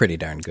can feel pretty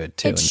darn good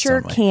too. It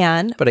sure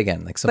can. But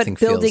again, like something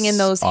building feels in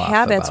those off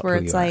habits about where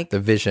who it's you are, like the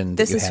vision.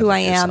 This is who I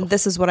am.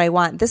 This is what I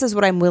want. This is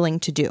what I'm willing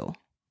to do.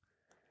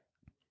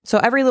 So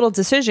every little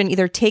decision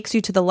either takes you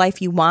to the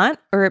life you want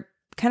or it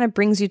kind of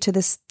brings you to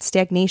this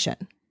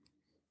stagnation.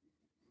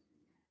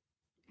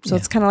 So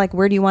it's kind of like,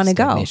 where do you want to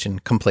go? Stagnation,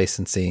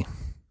 complacency,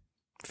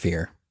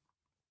 fear.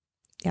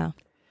 Yeah.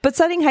 But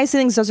setting high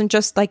ceilings doesn't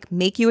just like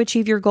make you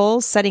achieve your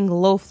goals. Setting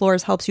low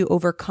floors helps you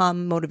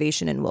overcome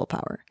motivation and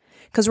willpower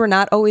because we're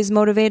not always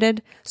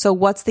motivated. So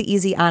what's the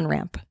easy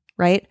on-ramp,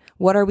 right?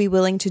 What are we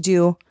willing to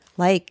do?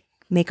 Like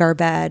make our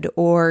bed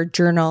or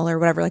journal or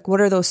whatever. Like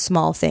what are those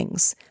small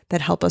things that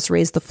help us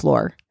raise the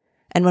floor?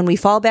 And when we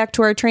fall back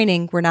to our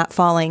training, we're not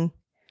falling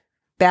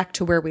back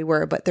to where we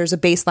were, but there's a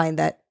baseline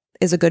that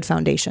is a good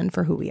foundation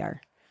for who we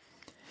are.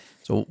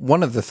 So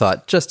one other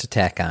thought, just to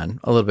tack on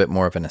a little bit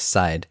more of an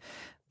aside,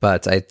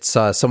 but I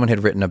saw someone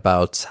had written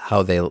about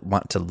how they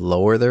want to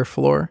lower their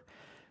floor,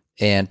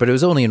 but it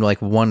was only in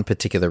like one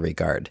particular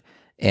regard.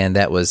 And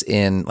that was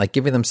in like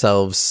giving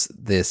themselves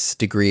this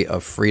degree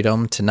of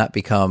freedom to not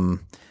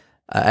become,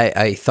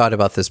 I thought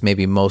about this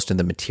maybe most in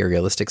the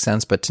materialistic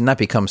sense, but to not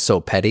become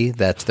so petty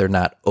that they're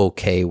not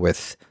okay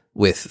with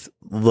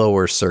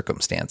lower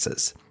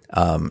circumstances.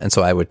 And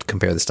so I would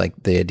compare this to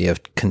like the idea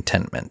of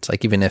contentment.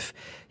 Like even if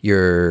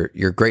you're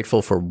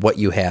grateful for what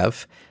you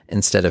have,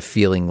 instead of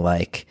feeling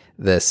like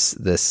this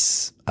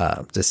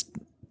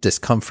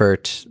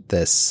discomfort,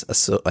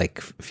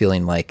 like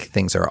feeling like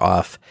things are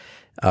off.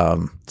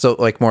 So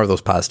like more of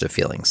those positive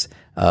feelings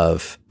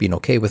of being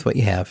okay with what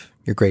you have.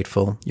 You're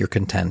grateful, you're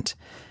content.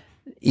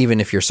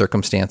 Even if your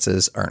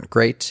circumstances aren't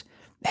great,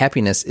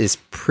 happiness is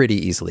pretty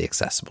easily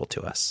accessible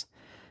to us.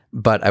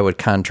 But I would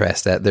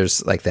contrast that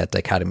there's like that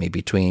dichotomy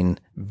between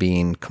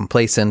being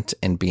complacent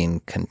and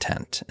being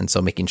content. And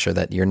so making sure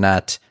that you're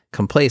not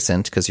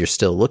complacent because you're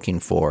still looking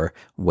for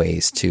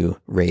ways to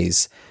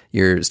raise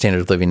your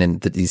standard of living in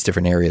these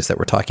different areas that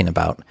we're talking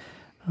about.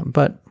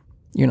 But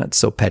you're not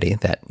so petty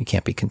that you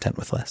can't be content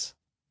with less.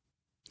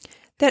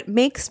 That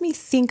makes me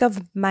think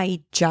of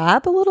my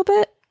job a little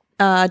bit,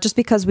 just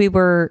because we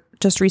were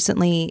just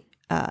recently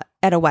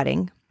at a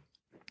wedding.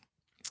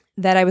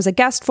 that I was a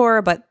guest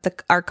for, but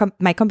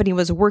my company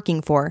was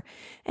working for.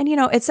 And,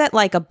 it's at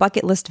like a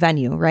bucket list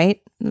venue,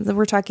 right?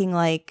 We're talking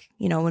like,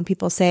 when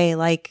people say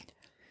like,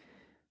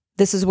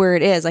 this is where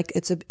it is, like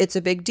it's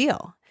a big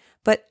deal.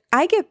 But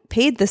I get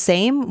paid the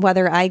same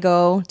whether I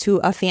go to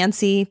a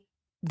fancy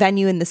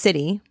venue in the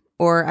city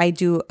or I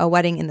do a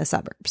wedding in the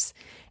suburbs.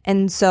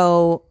 And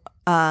so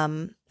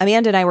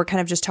Amanda and I were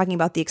kind of just talking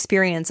about the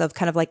experience of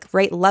kind of like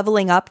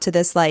leveling up to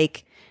this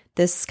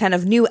kind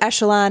of new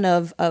echelon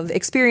of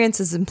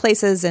experiences and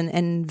places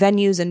and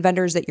venues and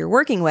vendors that you're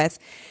working with.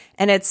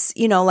 And it's,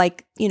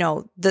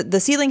 the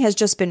ceiling has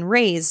just been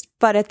raised,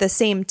 but at the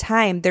same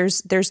time,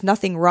 there's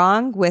nothing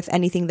wrong with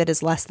anything that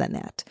is less than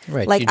that.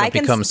 Right. Like, you don't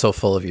become so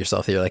full of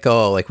yourself that you're like,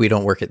 oh, like we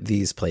don't work at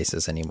these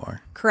places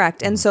anymore.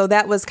 Correct. And so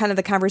that was kind of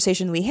the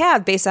conversation we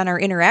had based on our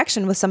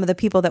interaction with some of the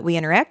people that we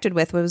interacted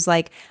with. Was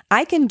like,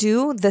 I can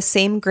do the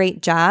same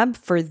great job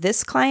for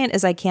this client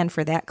as I can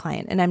for that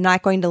client. And I'm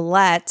not going to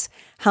let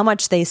how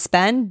much they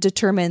spend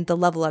determine the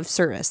level of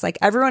service. Like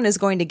everyone is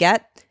going to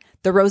get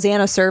the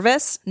Rosanna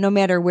service, no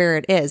matter where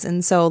it is.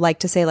 And so like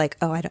to say like,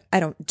 oh, I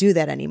don't do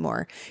that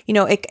anymore.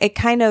 It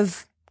kind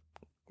of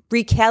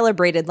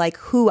recalibrated like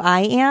who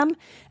I am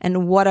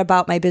and what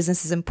about my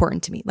business is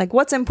important to me. Like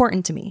what's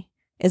important to me?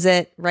 Is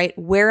it right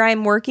where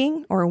I'm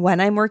working or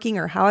when I'm working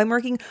or how I'm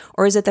working?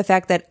 Or is it the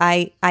fact that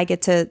I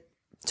get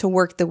to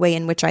work the way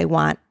in which I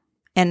want?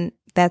 And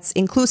that's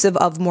inclusive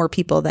of more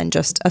people than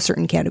just a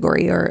certain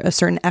category or a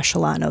certain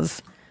echelon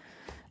of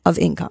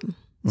income.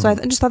 So I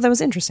just thought that was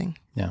interesting.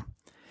 Yeah.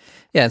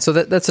 Yeah, and so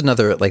that's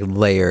another like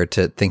layer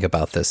to think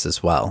about this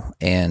as well.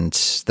 And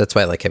that's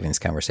why I like having these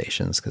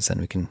conversations, because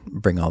then we can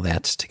bring all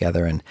that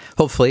together. And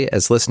hopefully,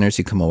 as listeners,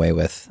 you come away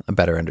with a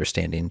better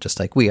understanding, just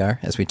like we are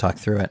as we talk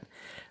through it.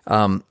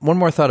 One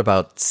more thought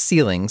about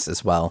ceilings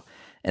as well.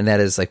 And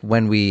that is like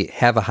when we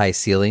have a high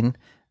ceiling,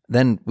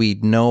 then we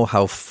know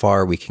how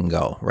far we can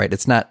go, right?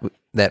 It's not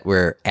that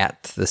we're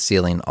at the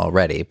ceiling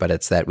already, but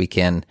it's that we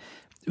can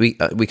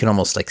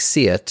almost like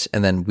see it,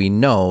 and then we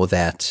know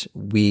that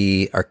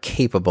we are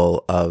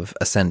capable of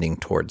ascending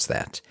towards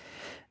that.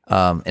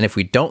 And if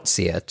we don't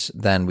see it,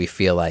 then we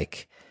feel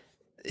like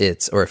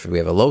or if we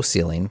have a low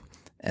ceiling,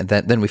 and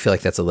then we feel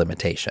like that's a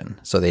limitation.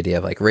 So the idea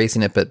of like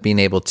raising it, but being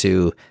able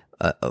to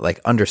like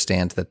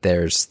understand that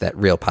there's that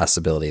real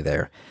possibility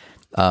there.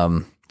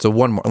 So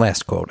one more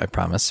last quote, I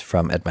promise,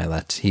 from Ed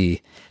Mylett.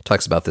 He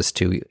talks about this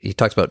too. He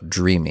talks about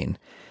dreaming.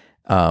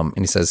 And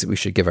he says we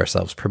should give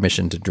ourselves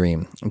permission to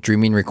dream.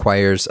 Dreaming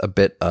requires a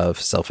bit of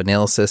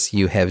self-analysis.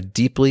 You have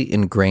deeply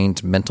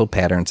ingrained mental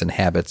patterns and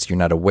habits you're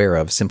not aware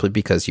of simply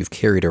because you've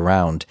carried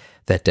around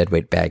that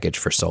deadweight baggage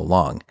for so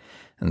long.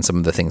 And some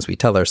of the things we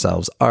tell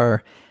ourselves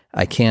are,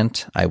 I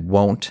can't, I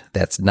won't,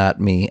 that's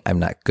not me, I'm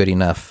not good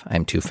enough,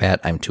 I'm too fat,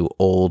 I'm too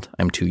old,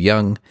 I'm too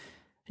young.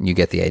 And you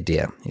get the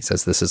idea. He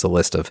says this is a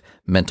list of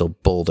mental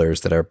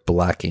boulders that are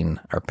blocking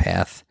our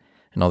path.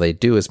 And all they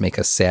do is make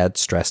us sad,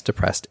 stressed,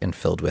 depressed, and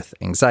filled with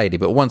anxiety.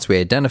 But once we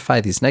identify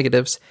these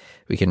negatives,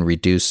 we can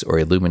reduce or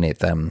eliminate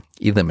them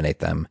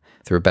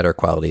through a better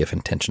quality of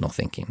intentional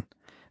thinking.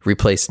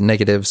 Replace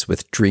negatives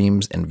with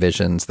dreams and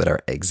visions that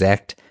are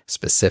exact,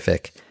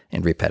 specific,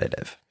 and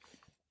repetitive.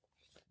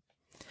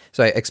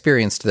 So I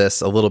experienced this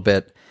a little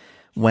bit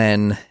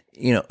when,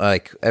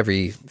 like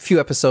every few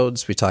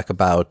episodes, we talk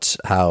about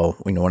how,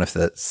 one of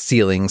the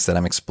ceilings that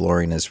I'm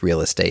exploring is real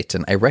estate.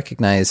 And I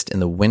recognized in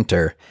the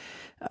winter,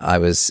 I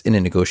was in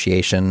a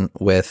negotiation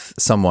with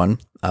someone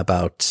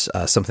about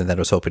something that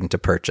I was hoping to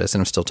purchase,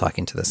 and I'm still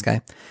talking to this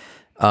guy.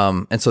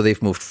 And so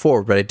they've moved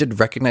forward, but I did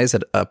recognize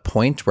at a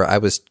point where I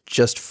was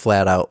just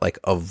flat out like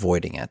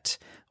avoiding it,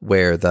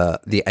 where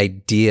the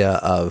idea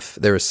of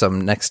there were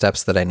some next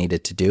steps that I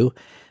needed to do,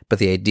 but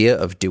the idea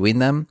of doing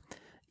them,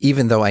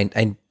 even though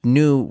I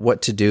knew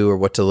what to do or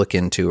what to look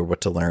into or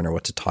what to learn or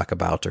what to talk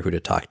about or who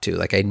to talk to,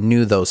 like I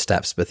knew those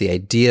steps, but the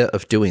idea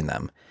of doing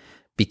them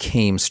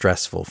became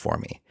stressful for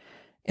me.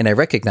 And I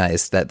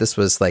recognized that this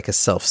was like a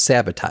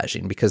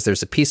self-sabotaging, because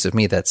there's a piece of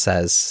me that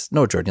says,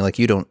 no, Jordan, like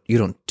you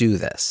don't do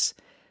this.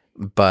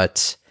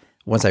 But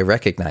once I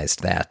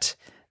recognized that,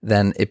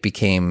 then it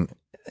became,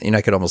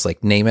 I could almost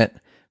like name it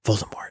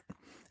Voldemort.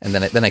 And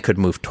then I could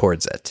move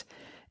towards it.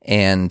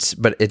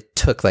 But it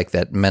took like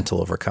that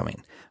mental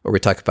overcoming, where we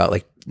talk about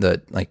like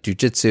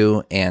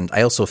jujitsu. And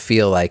I also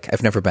feel like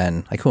I've never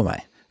been like, who am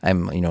I?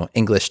 I'm,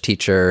 English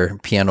teacher,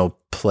 piano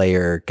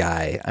player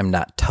guy. I'm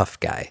not tough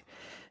guy.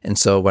 And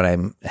so when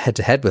I'm head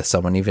to head with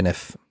someone, even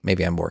if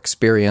maybe I'm more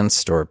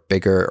experienced or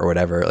bigger or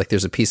whatever, like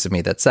there's a piece of me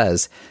that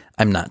says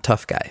I'm not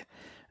tough guy.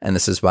 And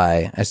this is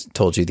why I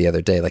told you the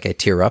other day, like I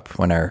tear up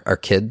when our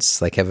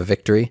kids like have a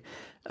victory,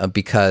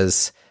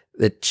 because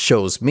it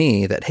shows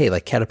me that, hey,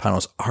 like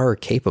Catapanos are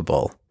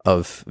capable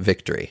of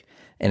victory.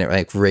 And it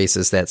like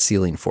raises that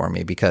ceiling for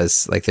me,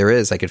 because like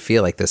I could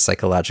feel like this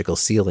psychological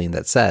ceiling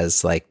that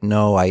says like,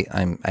 no,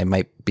 I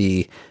might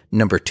be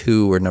number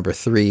 2 or number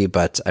 3,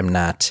 but I'm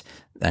not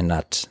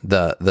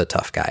the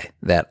tough guy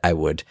that I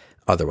would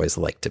otherwise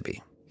like to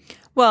be.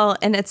 Well,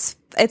 and it's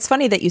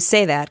funny that you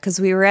say that, because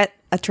we were at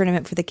a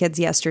tournament for the kids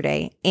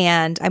yesterday,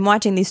 and I'm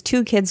watching these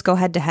two kids go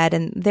head to head,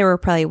 and they were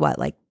probably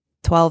like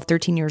 12,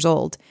 13 years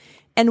old.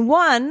 And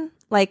one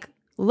like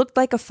looked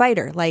like a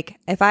fighter. Like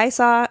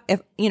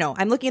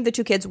I'm looking at the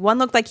two kids, one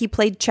looked like he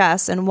played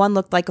chess and one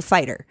looked like a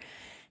fighter.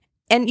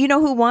 And you know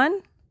who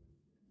won?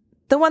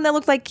 The one that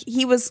looked like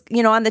he was,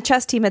 on the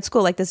chess team at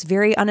school, like this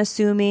very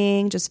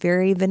unassuming, just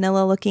very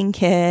vanilla looking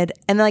kid.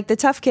 And like the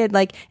tough kid,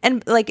 I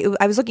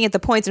was looking at the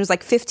points and it was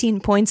like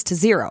 15 points to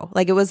 0.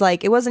 Like it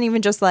wasn't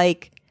even just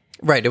like.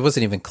 Right. It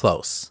wasn't even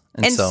close.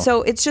 And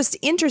so it's just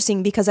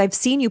interesting because I've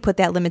seen you put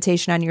that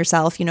limitation on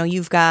yourself.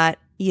 You've got,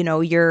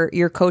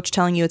 your coach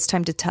telling you it's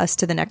time to test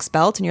to the next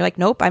belt. And you're like,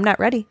 nope, I'm not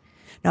ready.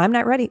 No, I'm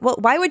not ready. Well,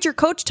 why would your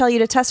coach tell you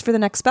to test for the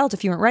next belt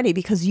if you weren't ready?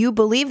 Because you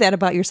believe that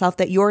about yourself,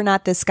 that you're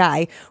not this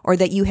guy or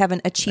that you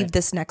haven't achieved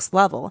this next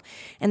level.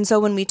 And so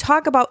when we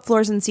talk about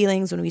floors and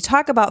ceilings, when we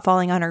talk about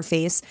falling on our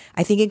face,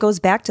 I think it goes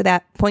back to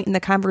that point in the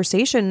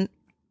conversation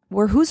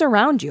where who's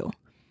around you?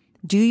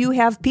 Do you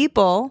have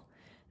people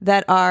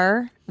that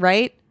are,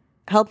 right,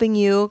 helping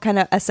you kind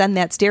of ascend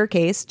that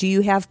staircase? Do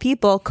you have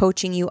people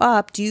coaching you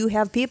up? Do you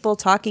have people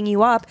talking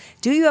you up?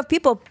 Do you have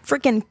people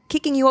freaking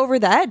kicking you over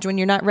the edge when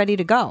you're not ready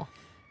to go?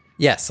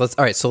 Yes. All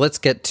right. So let's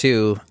get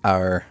to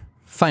our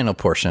final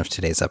portion of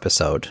today's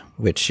episode,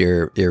 which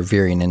you're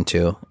veering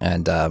into,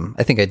 and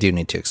I think I do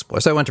need to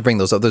explore. So I want to bring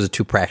those up. Those are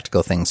two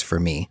practical things for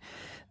me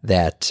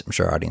that I'm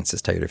sure our audience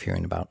is tired of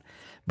hearing about.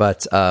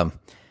 But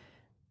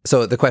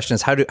so the question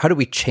is, how do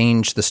we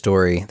change the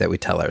story that we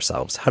tell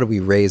ourselves? How do we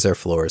raise our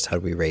floors? How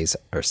do we raise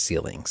our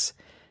ceilings?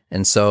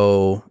 And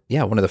so,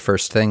 one of the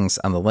first things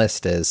on the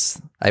list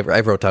is I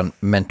wrote down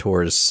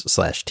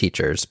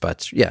mentors/teachers,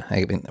 but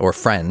or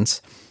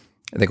friends.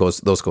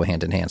 Those go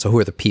hand in hand. So who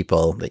are the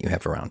people that you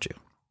have around you?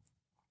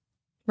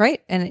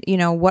 Right.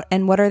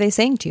 And what are they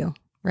saying to you?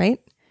 Right.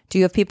 Do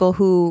you have people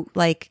who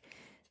like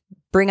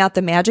bring out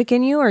the magic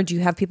in you, or do you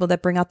have people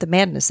that bring out the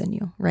madness in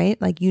you?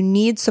 Right. Like you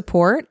need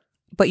support,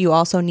 but you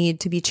also need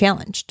to be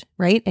challenged.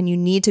 Right. And you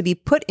need to be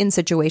put in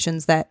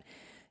situations that,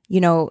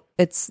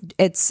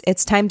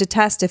 it's time to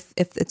test if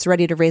it's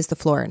ready to raise the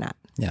floor or not.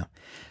 Yeah.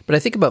 But I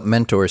think about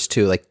mentors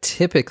too. Like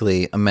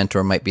typically a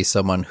mentor might be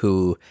someone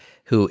who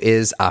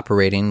is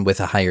operating with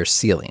a higher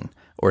ceiling,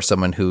 or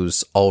someone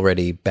who's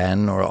already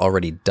been or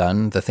already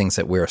done the things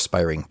that we're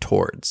aspiring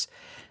towards.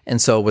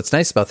 And so what's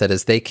nice about that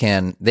is they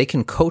can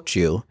coach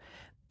you,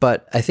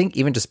 but I think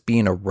even just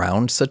being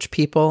around such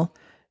people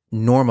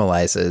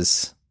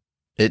normalizes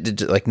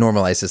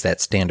that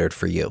standard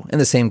for you.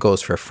 And the same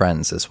goes for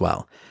friends as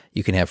well.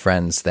 You can have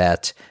friends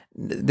that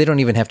they don't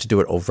even have to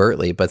do it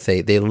overtly, but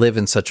they live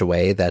in such a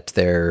way that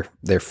their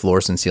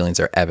floors and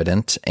ceilings are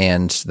evident.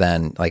 And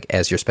then like,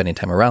 as you're spending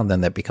time around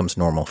them, that becomes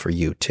normal for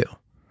you too.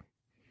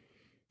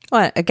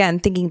 Well, again,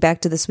 thinking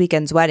back to this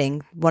weekend's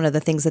wedding, one of the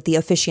things that the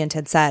officiant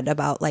had said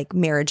about like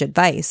marriage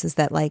advice is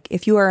that like,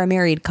 if you are a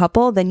married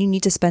couple, then you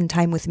need to spend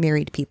time with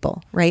married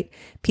people, right?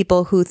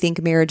 People who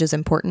think marriage is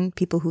important,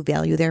 people who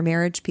value their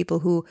marriage, people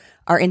who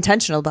are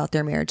intentional about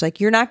their marriage. Like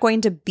you're not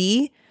going to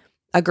be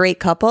a great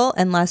couple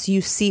unless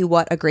you see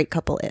what a great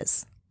couple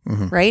is,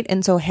 right?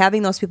 And so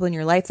having those people in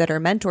your life that are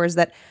mentors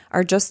that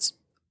are just,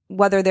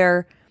 whether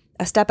they're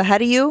a step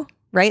ahead of you,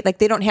 right? Like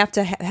they don't have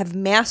to have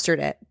mastered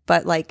it,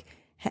 but like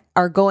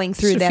are going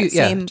through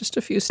just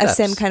a few steps,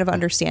 same kind of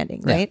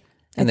understanding, right?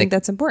 I think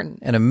that's important.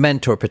 And a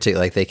mentor,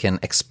 particularly, like they can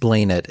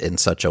explain it in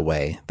such a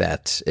way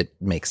that it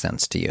makes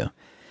sense to you.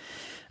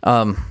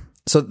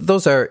 So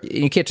those are,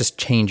 you can't just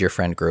change your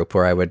friend group,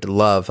 or I would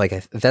love, like,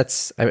 I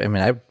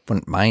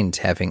wouldn't mind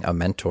having a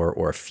mentor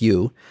or a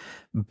few,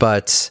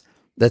 but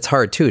that's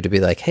hard too, to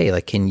be like, hey,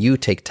 like, can you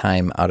take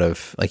time out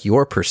of like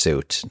your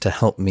pursuit to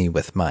help me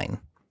with mine?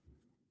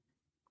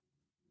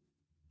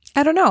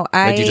 I don't know.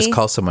 Would you just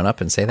call someone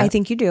up and say that? I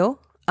think you do.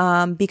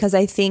 Because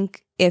I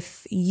think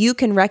if you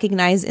can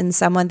recognize in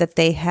someone that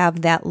they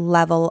have that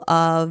level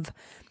of,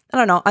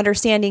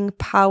 understanding,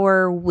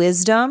 power,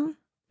 wisdom,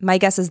 my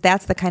guess is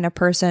that's the kind of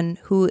person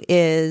who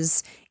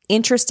is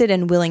interested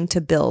and willing to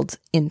build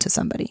into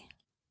somebody,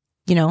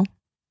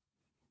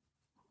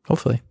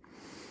 Hopefully.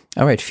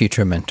 All right,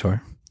 future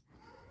mentor.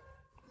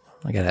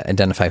 I got to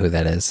identify who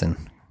that is and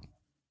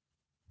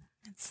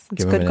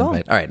give them an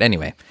invite. All right,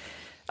 anyway.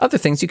 Other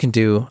things you can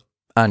do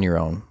on your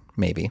own,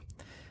 maybe.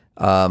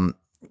 Ed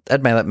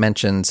Mylett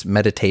mentions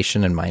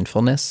meditation and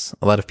mindfulness.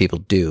 A lot of people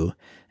do,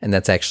 and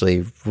that's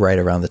actually right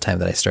around the time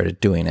that I started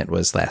doing it,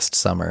 was last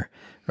summer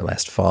or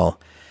last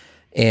fall.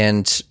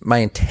 And my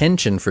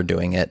intention for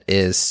doing it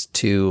is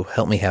to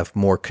help me have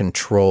more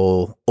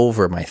control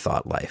over my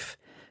thought life,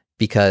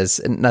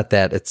 because not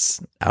that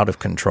it's out of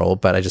control,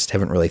 but I just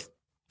haven't really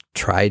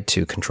tried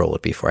to control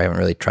it before. I haven't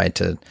really tried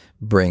to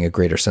bring a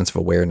greater sense of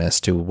awareness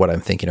to what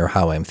I'm thinking or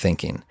how I'm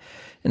thinking.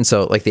 And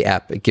so like the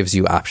app, it gives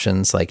you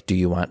options like, do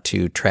you want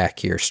to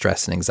track your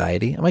stress and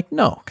anxiety? I'm like,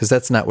 no, because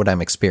that's not what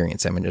I'm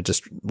experiencing. I mean,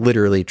 just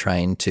literally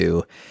trying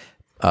to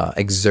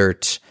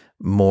exert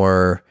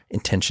more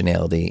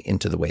intentionality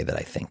into the way that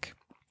I think.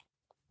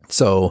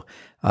 So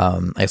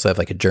I also have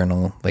like a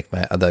journal, like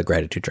the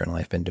gratitude journal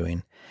I've been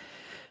doing.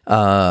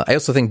 I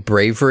also think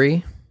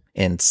bravery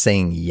and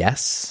saying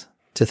yes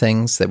to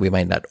things that we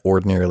might not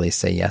ordinarily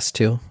say yes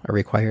to are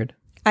required?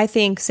 I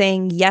think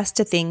saying yes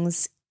to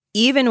things,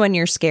 even when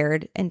you're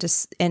scared and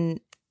just and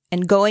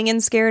going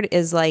in scared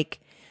is like,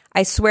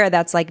 I swear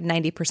that's like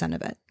 90%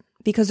 of it,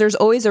 because there's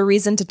always a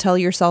reason to tell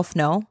yourself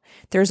no.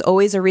 There's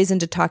always a reason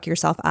to talk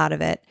yourself out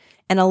of it.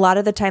 And a lot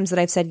of the times that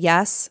I've said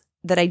yes,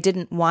 that I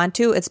didn't want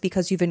to, it's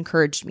because you've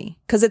encouraged me.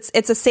 Because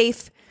it's a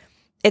safe,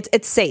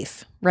 it's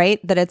safe,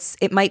 right? That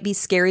it might be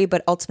scary,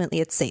 but ultimately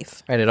it's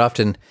safe. Right. It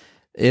often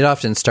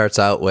starts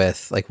out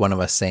with like one of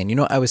us saying,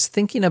 I was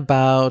thinking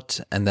about,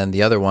 and then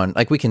the other one,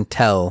 like we can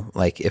tell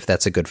like if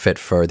that's a good fit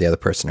for the other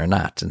person or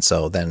not. And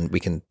so then we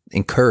can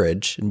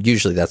encourage, and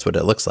usually that's what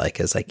it looks like,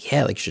 is like,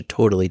 yeah, like you should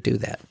totally do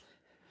that.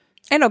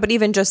 I know, but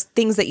even just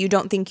things that you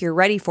don't think you're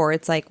ready for,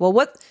 it's like, well,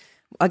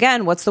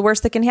 what's the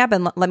worst that can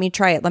happen? Let me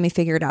try it. Let me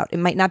figure it out. It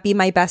might not be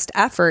my best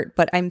effort,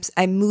 but I'm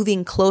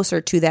moving closer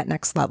to that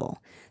next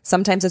level.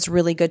 Sometimes it's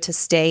really good to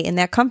stay in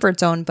that comfort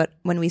zone, but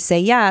when we say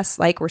yes,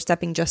 like we're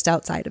stepping just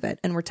outside of it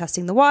and we're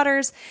testing the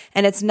waters,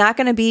 and it's not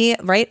going to be,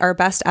 right, our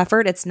best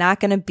effort. It's not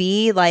going to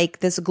be like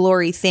this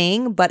glory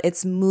thing, but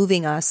it's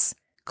moving us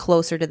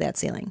closer to that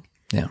ceiling.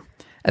 Yeah.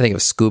 I think it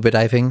was scuba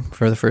diving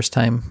for the first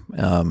time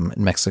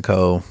in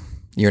Mexico a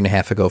year and a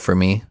half ago for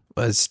me.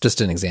 Was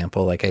just an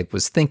example. Like I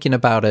was thinking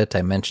about it.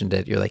 I mentioned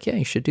it. You're like, yeah,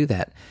 you should do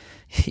that.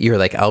 You're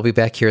like, I'll be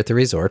back here at the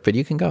resort, but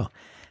you can go.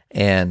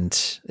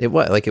 And it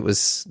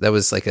was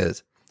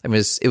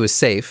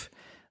safe,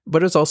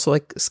 but it was also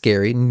like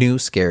scary.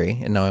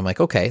 And now I'm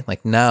like, okay,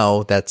 like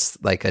now that's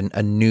like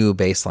a new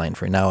baseline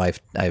for now. I've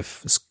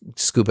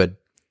scuba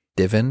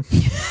diven,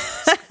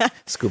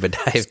 scuba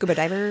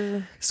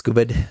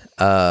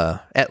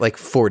at like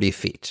 40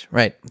 feet.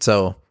 Right.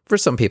 So for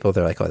some people,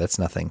 they're like, oh, that's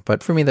nothing.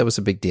 But for me, that was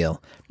a big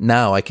deal.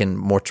 Now I can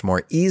much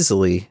more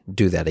easily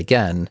do that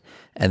again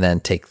and then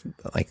take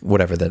like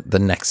whatever the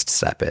next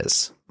step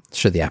is,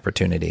 should the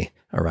opportunity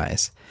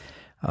arise.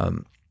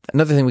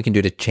 Another thing we can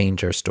do to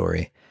change our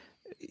story,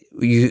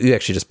 you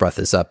actually just brought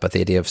this up, but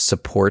the idea of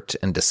support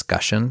and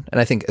discussion. And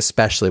I think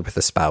especially with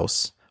a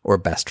spouse or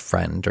best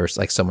friend or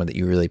like someone that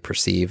you really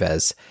perceive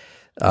as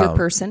your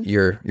person.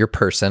 Your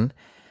person.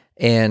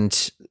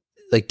 And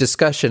like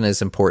discussion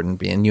is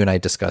important, and you and I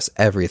discuss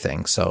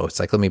everything. So it's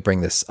like, let me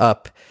bring this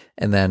up,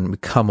 and then we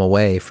come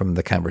away from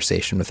the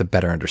conversation with a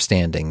better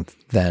understanding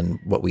than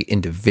what we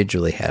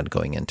individually had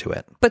going into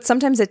it. But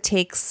sometimes it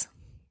takes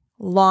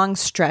long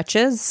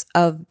stretches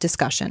of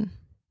discussion,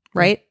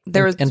 right?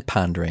 And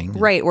pondering.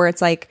 Right, where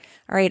it's like,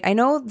 all right, I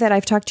know that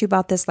I've talked to you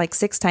about this like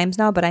 6 times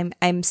now, but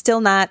I'm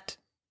still not,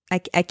 I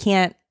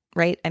can't,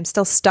 right? I'm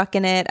still stuck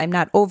in it. I'm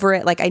not over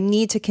it. Like I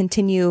need to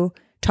continue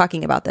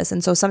talking about this.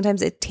 And so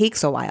sometimes it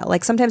takes a while.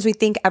 Like sometimes we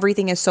think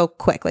everything is so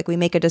quick, like we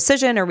make a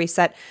decision or we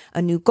set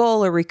a new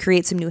goal or we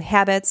create some new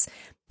habits,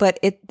 but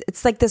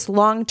it's like this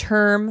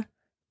long-term,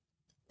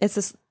 it's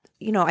this,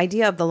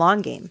 idea of the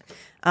long game.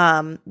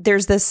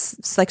 There's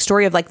this like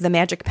story of like the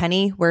magic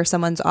penny where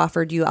someone's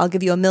offered you, I'll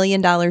give you $1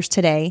 million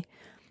today,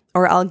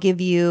 or I'll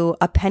give you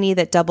a penny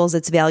that doubles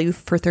its value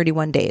for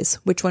 31 days.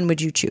 Which one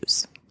would you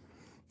choose?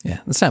 Yeah,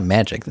 that's not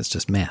magic. That's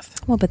just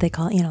math. Well, but they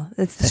call it,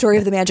 it's the story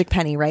of the magic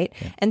penny, right?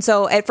 Yeah. And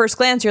so at first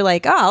glance, you're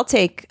like, oh, I'll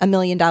take $1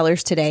 million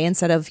today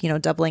instead of,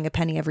 doubling a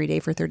penny every day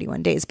for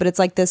 31 days. But it's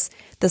like this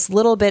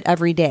little bit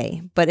every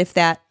day. But if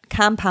that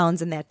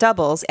compounds and that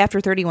doubles,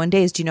 after 31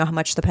 days, do you know how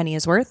much the penny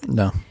is worth?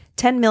 No.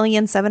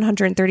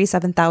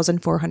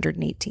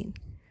 10,737,418.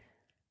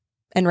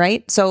 And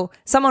right? So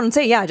someone would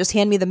say, yeah, just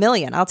hand me the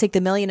million. I'll take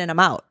the million and I'm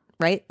out.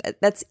 Right?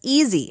 That's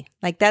easy.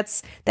 Like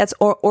that's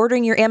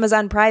ordering your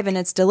Amazon Prime and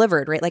it's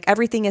delivered, right? Like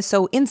everything is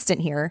so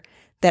instant here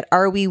that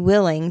are we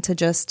willing to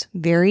just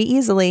very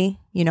easily,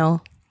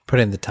 put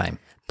in the time.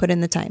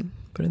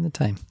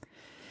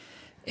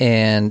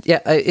 And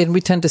yeah, and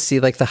we tend to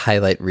see like the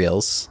highlight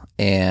reels,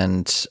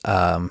 and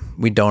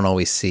we don't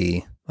always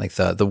see like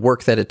the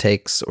work that it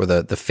takes or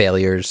the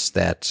failures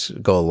that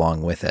go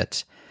along with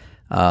it.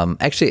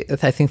 Actually,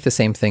 I think the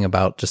same thing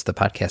about just the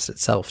podcast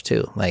itself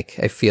too. Like,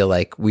 I feel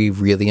like we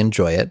really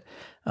enjoy it.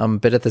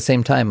 But at the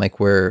same time, like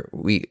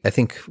I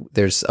think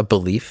there's a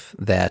belief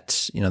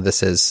that,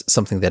 this is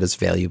something that is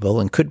valuable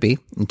and could be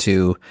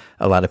to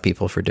a lot of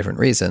people for different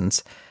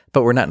reasons,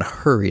 but we're not in a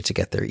hurry to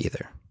get there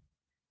either.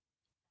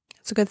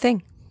 It's a good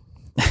thing.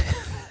 I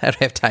don't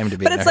have time to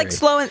be. But it's like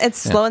slow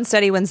and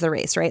steady wins the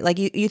race, right? Like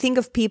you think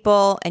of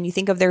people and you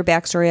think of their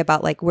backstory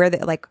about like where they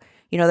like,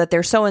 that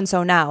they're so and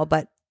so now,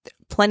 but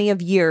plenty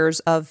of years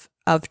of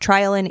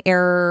trial and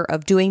error,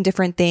 of doing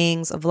different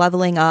things, of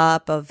leveling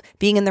up, of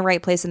being in the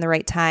right place in the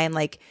right time.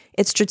 Like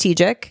it's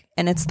strategic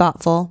and it's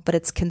thoughtful, but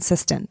it's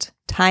consistent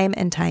time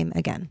and time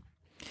again.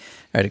 All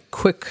right, a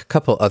quick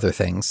couple other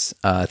things.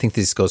 I think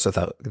these go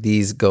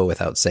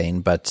without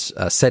saying, but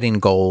setting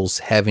goals,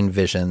 having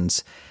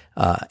visions,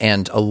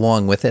 and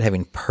along with it,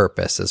 having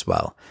purpose as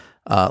well.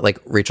 like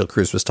Rachel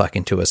Cruz was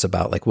talking to us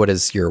about, like, what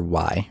is your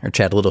why? Or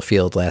Chad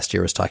Littlefield last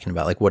year was talking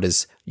about, like, what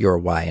is your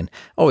why? And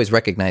always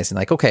recognizing,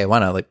 like, okay, I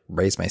want to, like,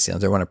 raise my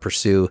ceilings. I want to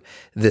pursue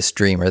this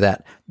dream or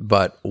that,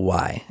 but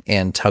why?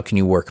 And how can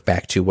you work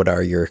back to what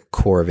are your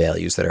core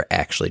values that are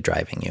actually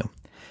driving you?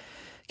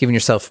 Giving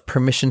yourself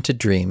permission to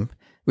dream.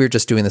 We were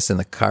just doing this in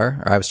the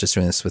car, or I was just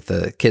doing this with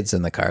the kids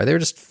in the car. They were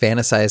just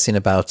fantasizing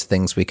about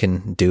things we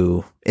can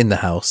do in the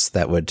house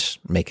that would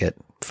make it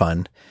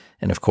fun.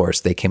 And of course,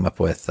 they came up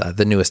with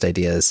the newest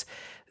ideas.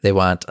 They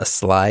want a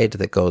slide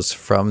that goes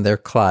from their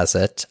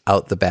closet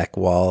out the back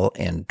wall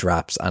and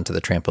drops onto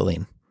the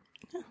trampoline.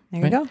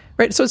 There you go.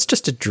 Right. So it's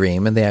just a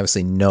dream, and they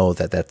obviously know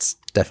that that's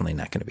definitely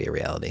not going to be a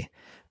reality.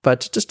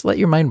 But just let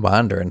your mind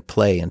wander and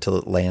play until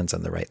it lands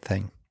on the right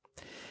thing.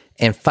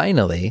 And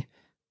finally,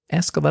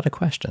 ask a lot of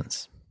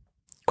questions.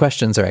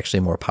 Questions are actually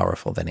more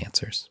powerful than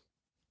answers.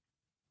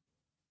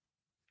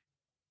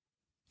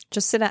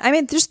 Just sit down. I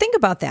mean, just think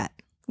about that.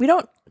 We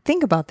don't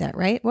think about that,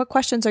 right? What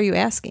questions are you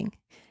asking?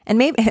 And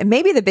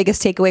maybe the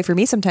biggest takeaway for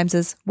me sometimes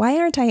is, why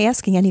aren't I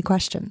asking any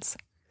questions?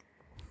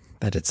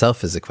 That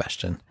itself is a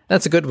question.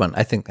 That's a good one.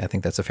 I think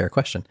that's a fair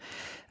question.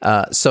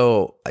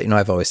 So,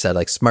 I've always said,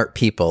 like, smart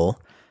people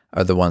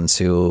are the ones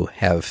who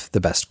have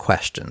the best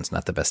questions,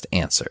 not the best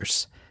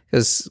answers.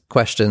 Because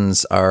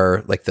questions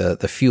are like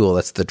the fuel,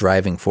 that's the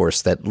driving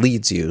force that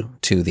leads you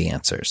to the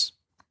answers.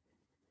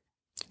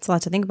 It's a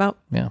lot to think about.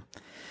 Yeah.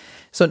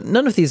 So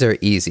none of these are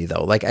easy,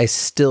 though. Like, I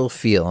still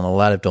feel in a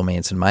lot of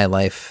domains in my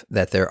life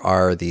that there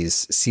are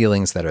these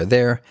ceilings that are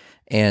there.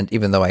 And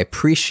even though I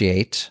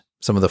appreciate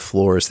some of the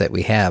floors that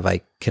we have,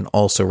 I can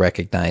also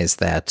recognize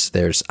that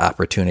there's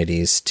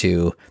opportunities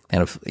to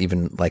kind of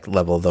even like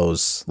level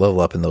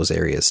up in those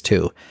areas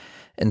too.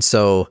 And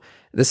so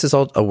this is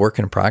all a work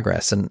in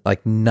progress. And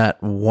like,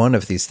 not one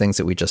of these things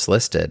that we just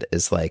listed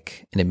is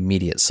like an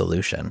immediate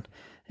solution.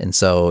 And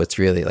so it's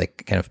really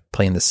like kind of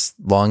playing this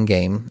long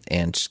game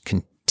and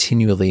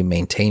continually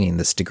maintaining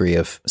this degree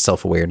of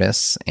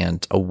self-awareness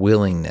and a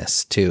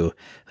willingness to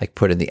like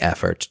put in the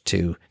effort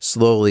to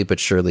slowly but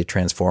surely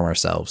transform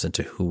ourselves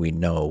into who we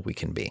know we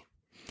can be.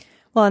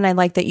 Well, and I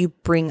like that you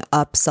bring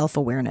up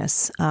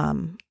self-awareness. I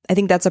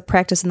think that's a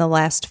practice in the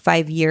last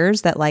 5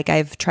 years that like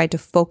I've tried to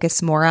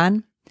focus more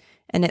on.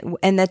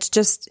 And that's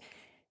just,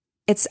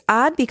 it's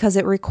odd because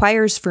it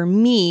requires for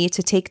me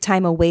to take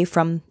time away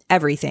from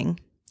everything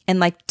and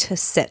like to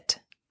sit.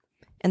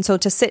 And so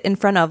to sit in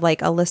front of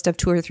like a list of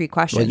 2 or 3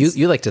 questions. Well,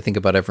 you like to think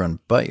about everyone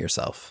but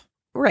yourself.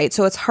 Right.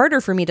 So it's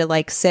harder for me to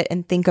like sit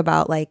and think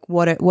about like,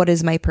 what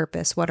is my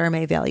purpose? What are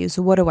my values?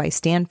 What do I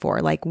stand for?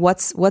 Like,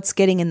 what's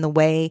getting in the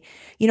way?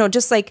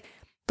 Just like,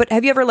 but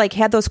have you ever like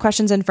had those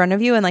questions in front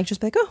of you and like, just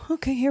be like, oh,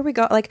 okay, here we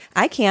go. Like,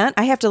 I can't,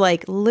 I have to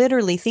like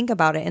literally think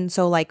about it. And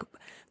so like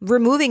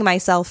removing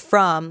myself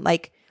from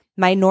like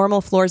my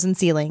normal floors and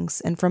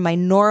ceilings and from my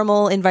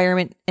normal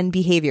environment and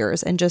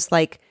behaviors and just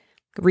like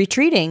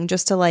retreating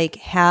just to like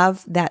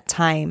have that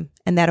time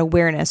and that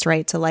awareness,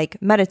 right? To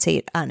like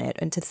meditate on it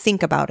and to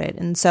think about it.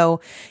 And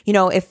so,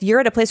 if you're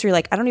at a place where you're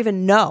like, I don't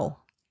even know,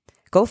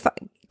 go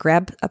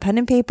grab a pen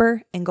and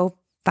paper and go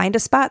find a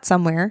spot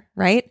somewhere,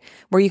 right?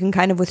 Where you can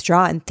kind of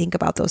withdraw and think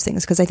about those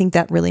things. Cause I think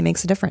that really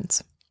makes a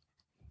difference.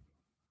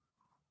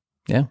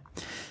 Yeah.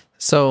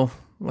 So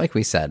like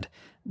we said,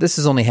 this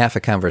is only half a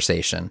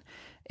conversation.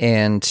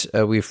 And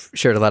we've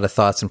shared a lot of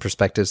thoughts and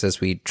perspectives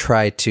as we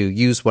try to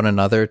use one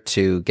another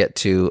to get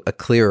to a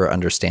clearer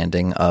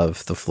understanding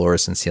of the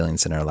floors and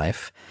ceilings in our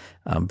life.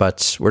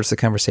 But where does the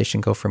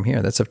conversation go from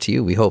here? That's up to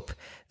you. We hope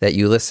that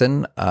you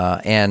listen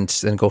and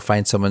then go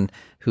find someone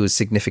who's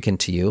significant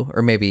to you,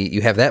 or maybe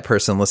you have that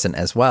person listen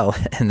as well,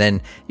 and then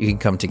you can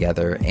come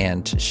together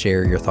and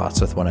share your thoughts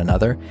with one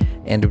another.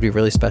 And it would be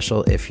really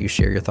special if you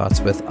share your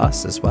thoughts with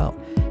us as well.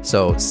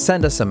 So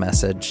send us a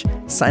message,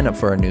 sign up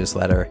for our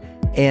newsletter,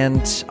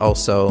 and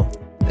also,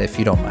 if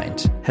you don't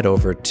mind, head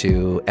over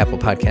to Apple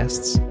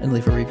Podcasts and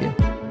leave a review.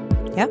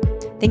 Yeah.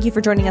 Thank you for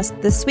joining us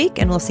this week,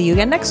 and we'll see you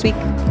again next week.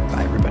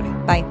 Bye, everybody.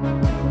 Bye.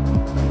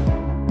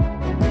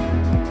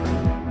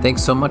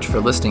 Thanks so much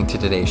for listening to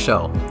today's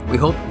show. We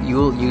hope you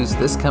will use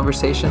this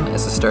conversation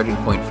as a starting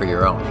point for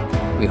your own.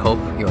 We hope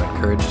you're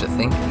encouraged to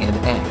think and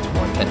act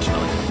more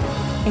intentionally.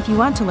 If you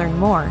want to learn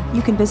more,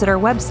 you can visit our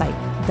website,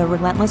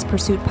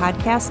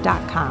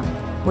 therelentlesspursuitpodcast.com,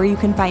 where you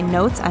can find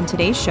notes on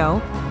today's show,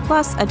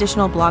 plus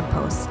additional blog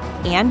posts,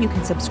 and you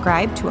can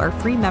subscribe to our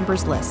free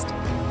members list.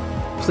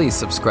 Please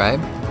subscribe,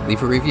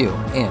 leave a review,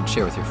 and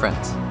share with your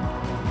friends.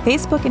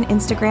 Facebook and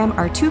Instagram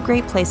are 2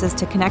 great places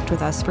to connect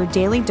with us for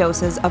daily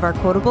doses of our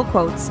quotable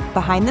quotes,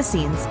 behind the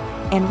scenes,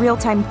 and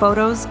real-time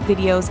photos,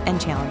 videos, and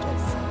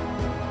challenges.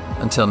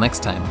 Until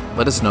next time,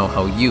 let us know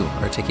how you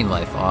are taking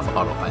life off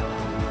autopilot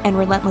and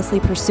relentlessly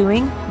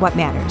pursuing what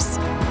matters.